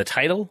on the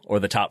title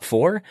or the top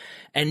four,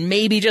 and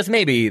maybe, just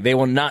maybe, they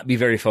will not be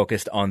very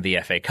focused on the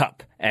FA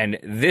Cup. And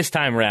this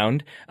time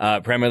round,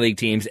 Premier League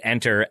teams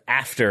enter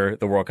after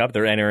the World Cup.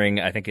 They're entering,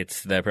 I think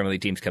it's the Premier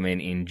League teams come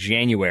in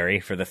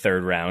January for the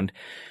third round.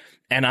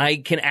 And I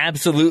can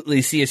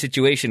absolutely see a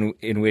situation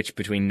in which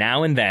between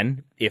now and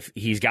then, if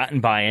he's gotten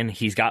buy-in,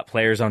 he's got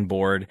players on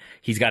board,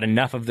 he's got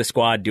enough of the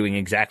squad doing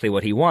exactly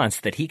what he wants,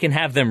 that he can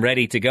have them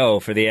ready to go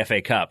for the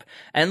FA Cup.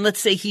 And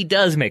let's say he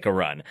does make a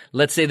run.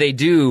 Let's say they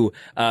do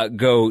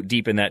go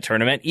deep in that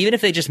tournament. Even if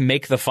they just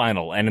make the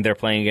final and they're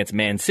playing against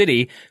Man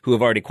City, who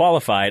have already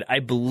qualified, I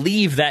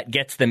believe that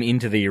gets them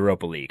into the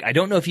Europa League. I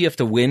don't know if you have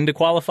to win to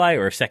qualify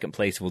or if second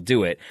place will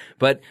do it,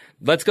 but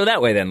let's go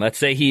that way then. Let's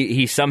say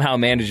he somehow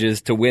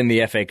manages to win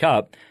the FA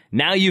Cup.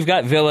 Now you've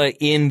got Villa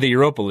in the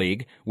Europa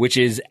League, which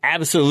is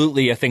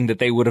absolutely a thing that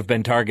they would have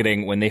been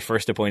targeting when they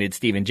first appointed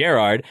Steven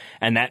Gerrard,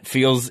 and that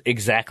feels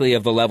exactly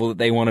of the level that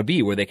they want to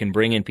be, where they can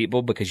bring in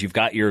people because you've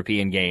got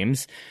European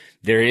games.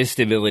 There is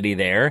stability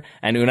there,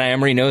 and Unai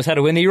Emery knows how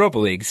to win the Europa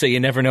League, so you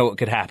never know what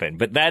could happen.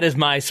 But that is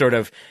my sort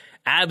of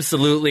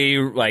absolutely,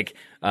 like,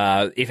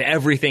 if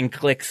everything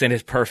clicks and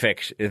is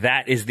perfect,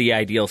 that is the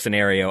ideal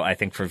scenario, I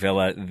think, for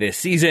Villa this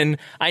season.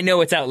 I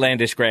know it's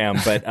outlandish, Graham,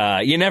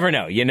 but you never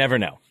know. You never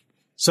know.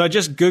 So I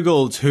just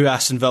Googled who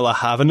Aston Villa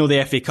have. I know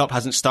the FA Cup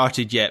hasn't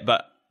started yet,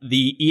 but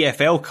the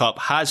EFL Cup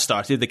has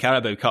started. The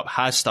Carabao Cup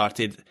has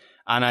started.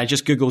 And I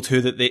just Googled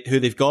who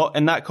they've got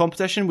in that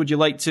competition. Would you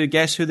like to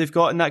guess who they've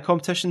got in that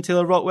competition,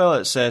 Taylor Rockwell?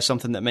 It's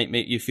something that might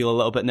make you feel a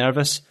little bit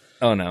nervous.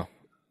 Oh, no.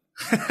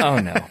 Oh,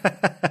 no.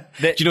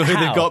 Do you know who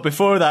they've got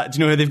before that? Do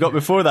you know who they've got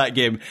before that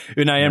game?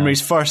 Unai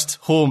Emery's first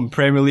home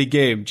Premier League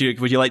game.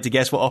 Would you like to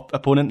guess what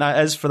opponent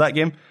that is for that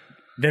game?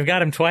 They've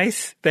got him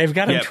twice? They've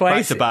got him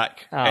twice? Back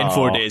to back in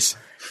 4 days.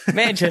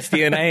 Manchester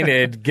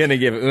United gonna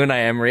give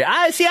Unai Emery.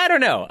 I don't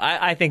know.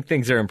 I think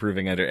things are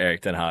improving under Erik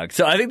ten Hag.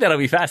 So I think that'll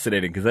be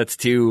fascinating because that's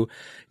two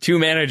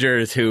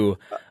managers who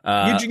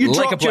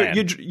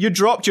you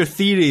dropped your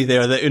theory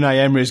there that Unai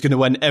Emery is going to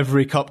win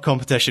every cup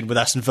competition with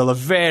Aston Villa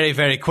very,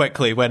 very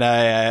quickly when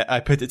I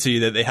put it to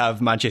you that they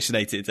have Manchester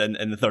United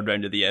in the third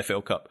round of the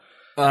EFL Cup.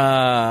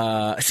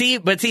 No,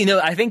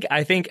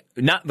 I think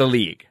not the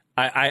league.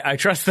 I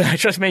trust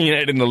Man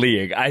United in the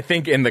league. I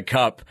think in the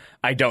cup,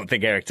 I don't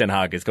think Erik ten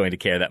Hag is going to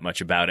care that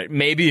much about it.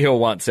 Maybe he'll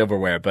want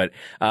silverware, but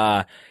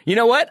you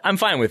know what? I'm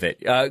fine with it.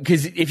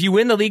 Because if you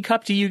win the League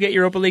Cup, do you get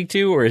Europa League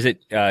too, or is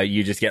it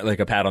you just get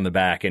like a pat on the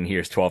back and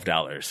here's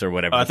 $12 or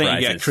whatever? I think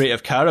you get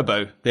Creative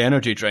Carabao, the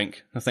energy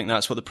drink. I think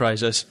that's what the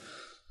prize is.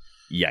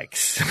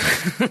 Yikes!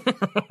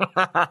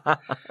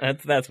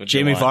 that's what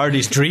Jamie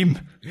Vardy's dream.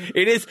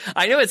 It is.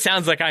 I know it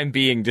sounds like I'm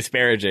being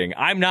disparaging.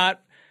 I'm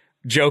not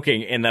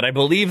joking in that I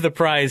believe the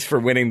prize for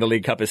winning the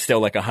League Cup is still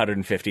like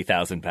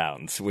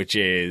 £150,000, which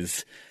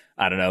is,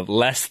 I don't know,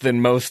 less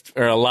than most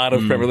or a lot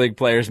of Premier League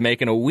players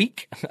make in a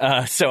week.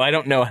 So I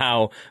don't know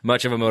how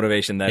much of a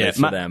motivation that is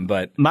for them.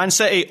 But Man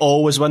City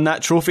always win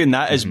that trophy, and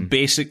that is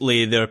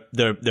basically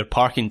their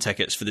parking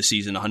tickets for the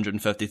season,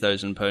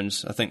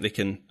 £150,000. I think they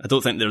can. I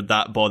don't think they're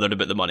that bothered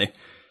about the money.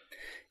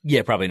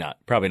 Yeah, probably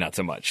not. Probably not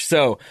so much.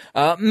 So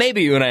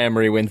maybe Unai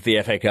Emery wins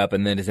the FA Cup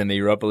and then is in the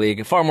Europa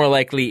League. Far more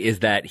likely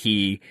is that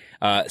he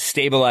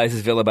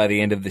stabilizes Villa by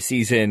the end of the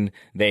season.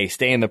 They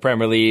stay in the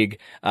Premier League.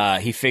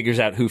 He figures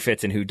out who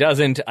fits and who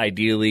doesn't.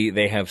 Ideally,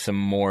 they have some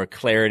more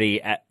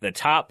clarity at the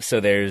top,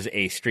 so there's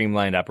a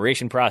streamlined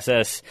operation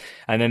process.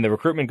 And then the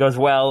recruitment goes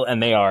well,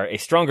 and they are a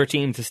stronger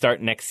team to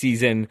start next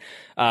season.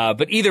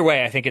 But either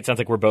way, I think it sounds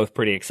like we're both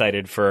pretty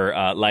excited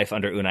for life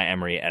under Unai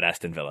Emery at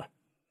Aston Villa.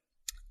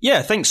 Yeah,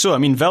 I think so. I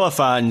mean, Villa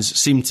fans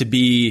seem to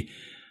be...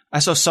 I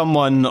saw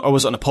someone, or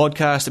was it on a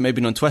podcast, it may have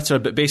been on Twitter,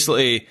 but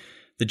basically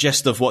the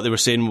gist of what they were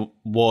saying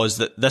was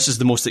that this is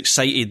the most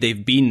excited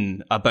they've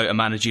been about a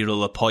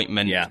managerial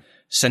appointment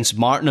since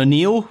Martin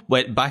O'Neill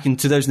went back in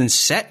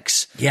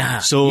 2006. Yeah.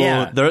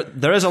 So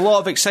there is a lot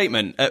of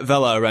excitement at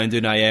Villa around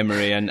Unai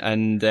Emery,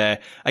 and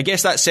I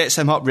guess that sets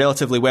him up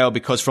relatively well,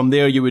 because from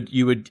there you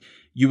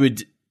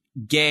would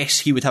guess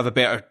he would have a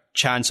better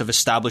chance of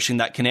establishing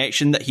that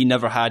connection that he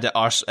never had at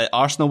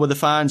Arsenal with the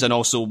fans, and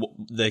also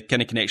the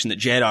kind of connection that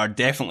Gerrard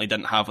definitely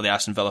didn't have with the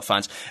Aston Villa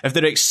fans. If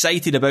they're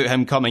excited about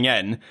him coming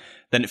in,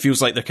 then it feels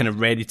like they're kind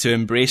of ready to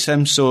embrace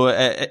him. So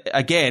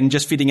again,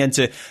 just feeding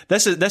into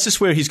this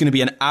is where he's going to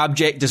be an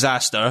abject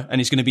disaster,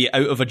 and he's going to be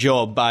out of a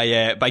job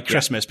by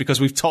Christmas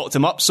because we've talked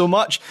him up so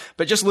much.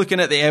 But just looking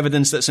at the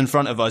evidence that's in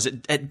front of us,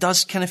 it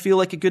does kind of feel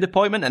like a good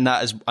appointment, and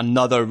that is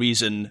another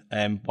reason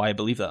why I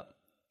believe that.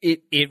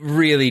 It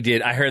really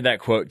did. I heard that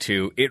quote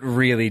too. It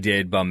really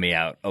did bum me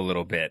out a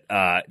little bit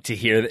to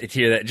hear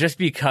that, just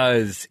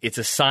because it's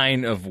a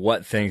sign of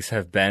what things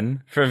have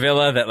been for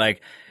Villa, that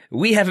like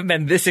we haven't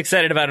been this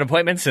excited about an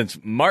appointment since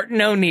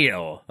Martin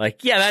O'Neill.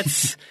 Like, yeah,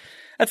 that's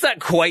not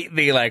quite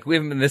the, like, we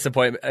haven't been this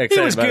excited about an appointment.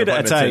 He was good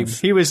at a time.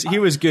 He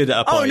was good at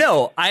a point. Oh,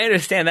 no, I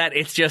understand that.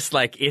 It's just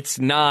like, it's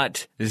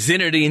not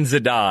Zinedine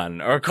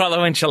Zidane or Carlo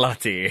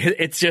Ancelotti.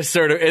 It's just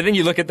sort of, and then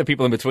you look at the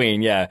people in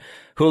between,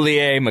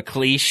 Houllier,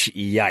 McLeish,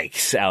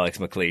 yikes, Alex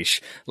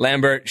McLeish.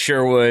 Lambert,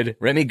 Sherwood,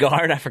 Remy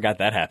Gard, I forgot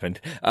that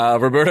happened.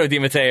 Roberto Di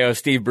Matteo,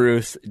 Steve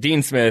Bruce,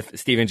 Dean Smith,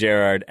 Steven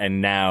Gerrard,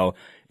 and now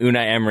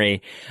Unai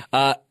Emery.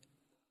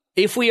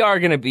 If we are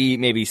going to be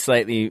maybe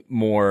slightly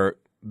more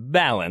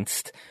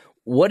balanced,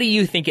 what do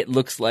you think it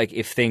looks like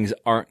if things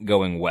aren't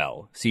going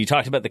well? So you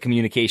talked about the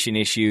communication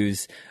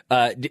issues.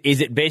 Is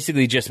it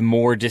basically just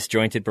more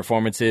disjointed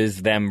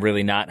performances, them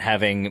really not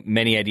having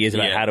many ideas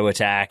about how to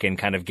attack and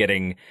kind of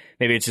getting,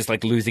 maybe it's just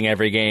like losing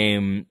every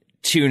game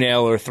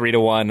 2-0 or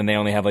 3-1 and they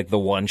only have like the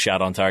one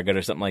shot on target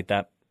or something like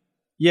that?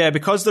 Yeah,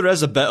 because there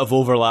is a bit of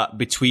overlap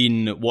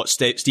between what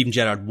Steven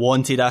Gerrard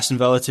wanted Aston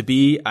Villa to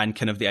be and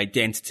kind of the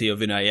identity of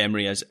Unai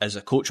Emery as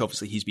a coach.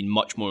 Obviously, he's been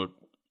much more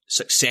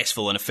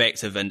successful and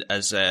effective and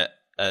as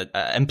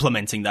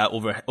implementing that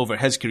over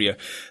his career.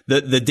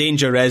 The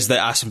danger is that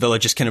Aston Villa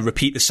just kind of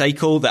repeat the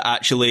cycle, that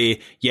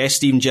actually, yes,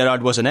 Steven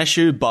Gerrard was an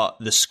issue, but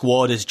the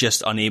squad is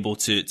just unable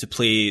to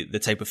play the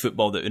type of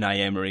football that Unai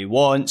Emery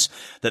wants,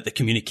 that the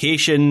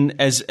communication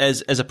is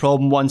a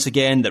problem once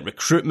again, that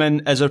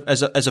recruitment is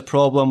a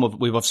problem.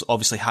 We've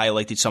obviously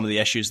highlighted some of the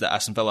issues that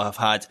Aston Villa have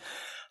had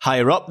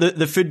higher up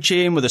the food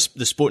chain with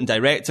the sporting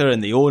director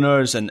and the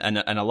owners and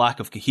a lack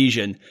of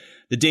cohesion,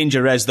 the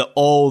danger is that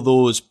all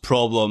those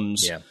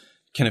problems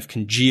kind of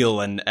congeal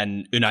and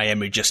Unai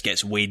Emery just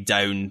gets weighed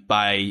down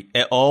by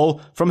it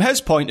all. From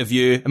his point of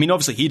view, I mean,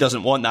 obviously he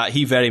doesn't want that.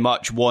 He very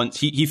much wants,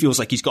 he feels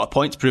like he's got a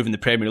point to prove in the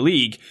Premier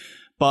League,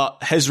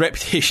 but his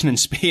reputation in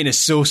Spain is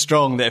so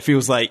strong that it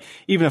feels like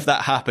even if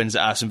that happens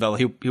at Aston Villa,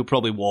 he'll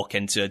probably walk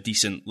into a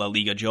decent La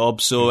Liga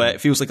job. So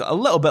it feels like a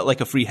little bit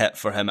like a free hit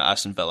for him at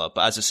Aston Villa.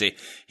 But as I say,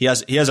 he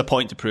has a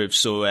point to prove.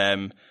 So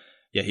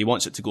he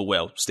wants it to go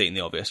well, stating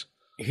the obvious.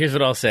 Here's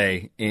what I'll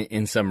say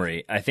in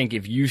summary. I think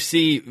if you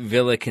see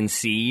Villa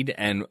concede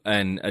and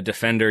a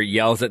defender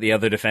yells at the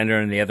other defender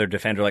and the other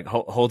defender like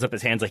holds up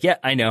his hands like, yeah,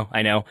 I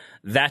know,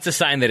 that's a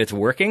sign that it's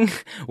working.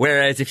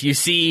 Whereas if you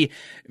see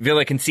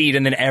Villa concede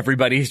and then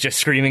everybody's just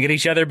screaming at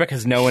each other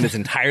because no one is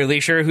entirely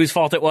sure whose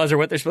fault it was or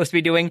what they're supposed to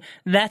be doing,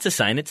 that's a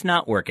sign it's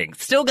not working.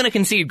 Still going to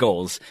concede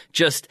goals.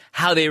 Just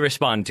how they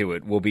respond to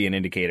it will be an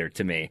indicator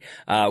to me,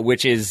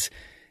 which is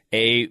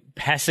a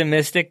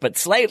pessimistic but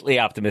slightly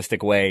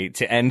optimistic way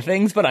to end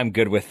things, but I'm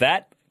good with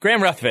that.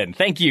 Graham Ruthven,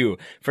 thank you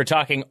for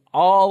talking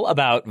all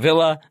about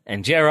Villa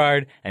and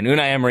Gerrard and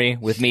Unai Emery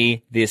with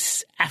me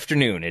this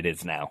afternoon. It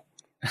is now.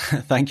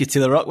 Thank you,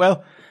 Taylor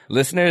Rockwell.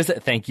 Listeners,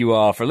 thank you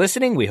all for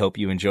listening. We hope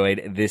you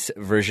enjoyed this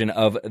version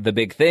of The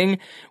Big Thing.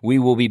 We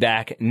will be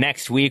back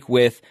next week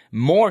with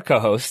more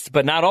co-hosts,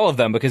 but not all of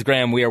them because,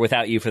 Graham, we are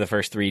without you for the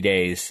first 3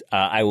 days.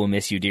 I will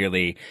miss you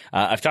dearly.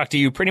 I've talked to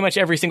you pretty much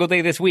every single day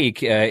this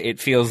week.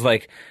 It feels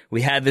like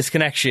we had this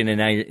connection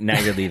and now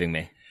you're leaving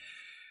me.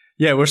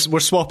 Yeah, we're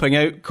swapping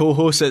out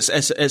co-hosts.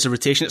 It's a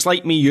rotation. It's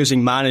like me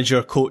using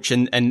manager, coach,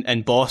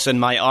 and boss in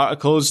my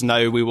articles.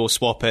 Now we will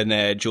swap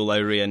in Joe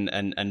Lowry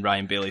and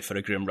Ryan Bailey for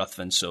a Graham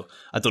Ruthven. So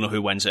I don't know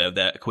who wins out of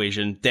that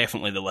equation.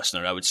 Definitely the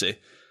listener, I would say.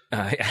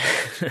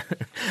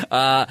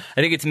 I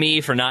think it's me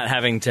for not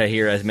having to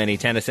hear as many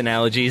tennis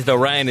analogies, though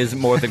Ryan is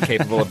more than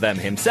capable of them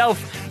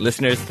himself.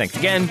 Listeners, thanks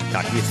again.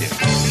 Talk to you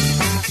soon.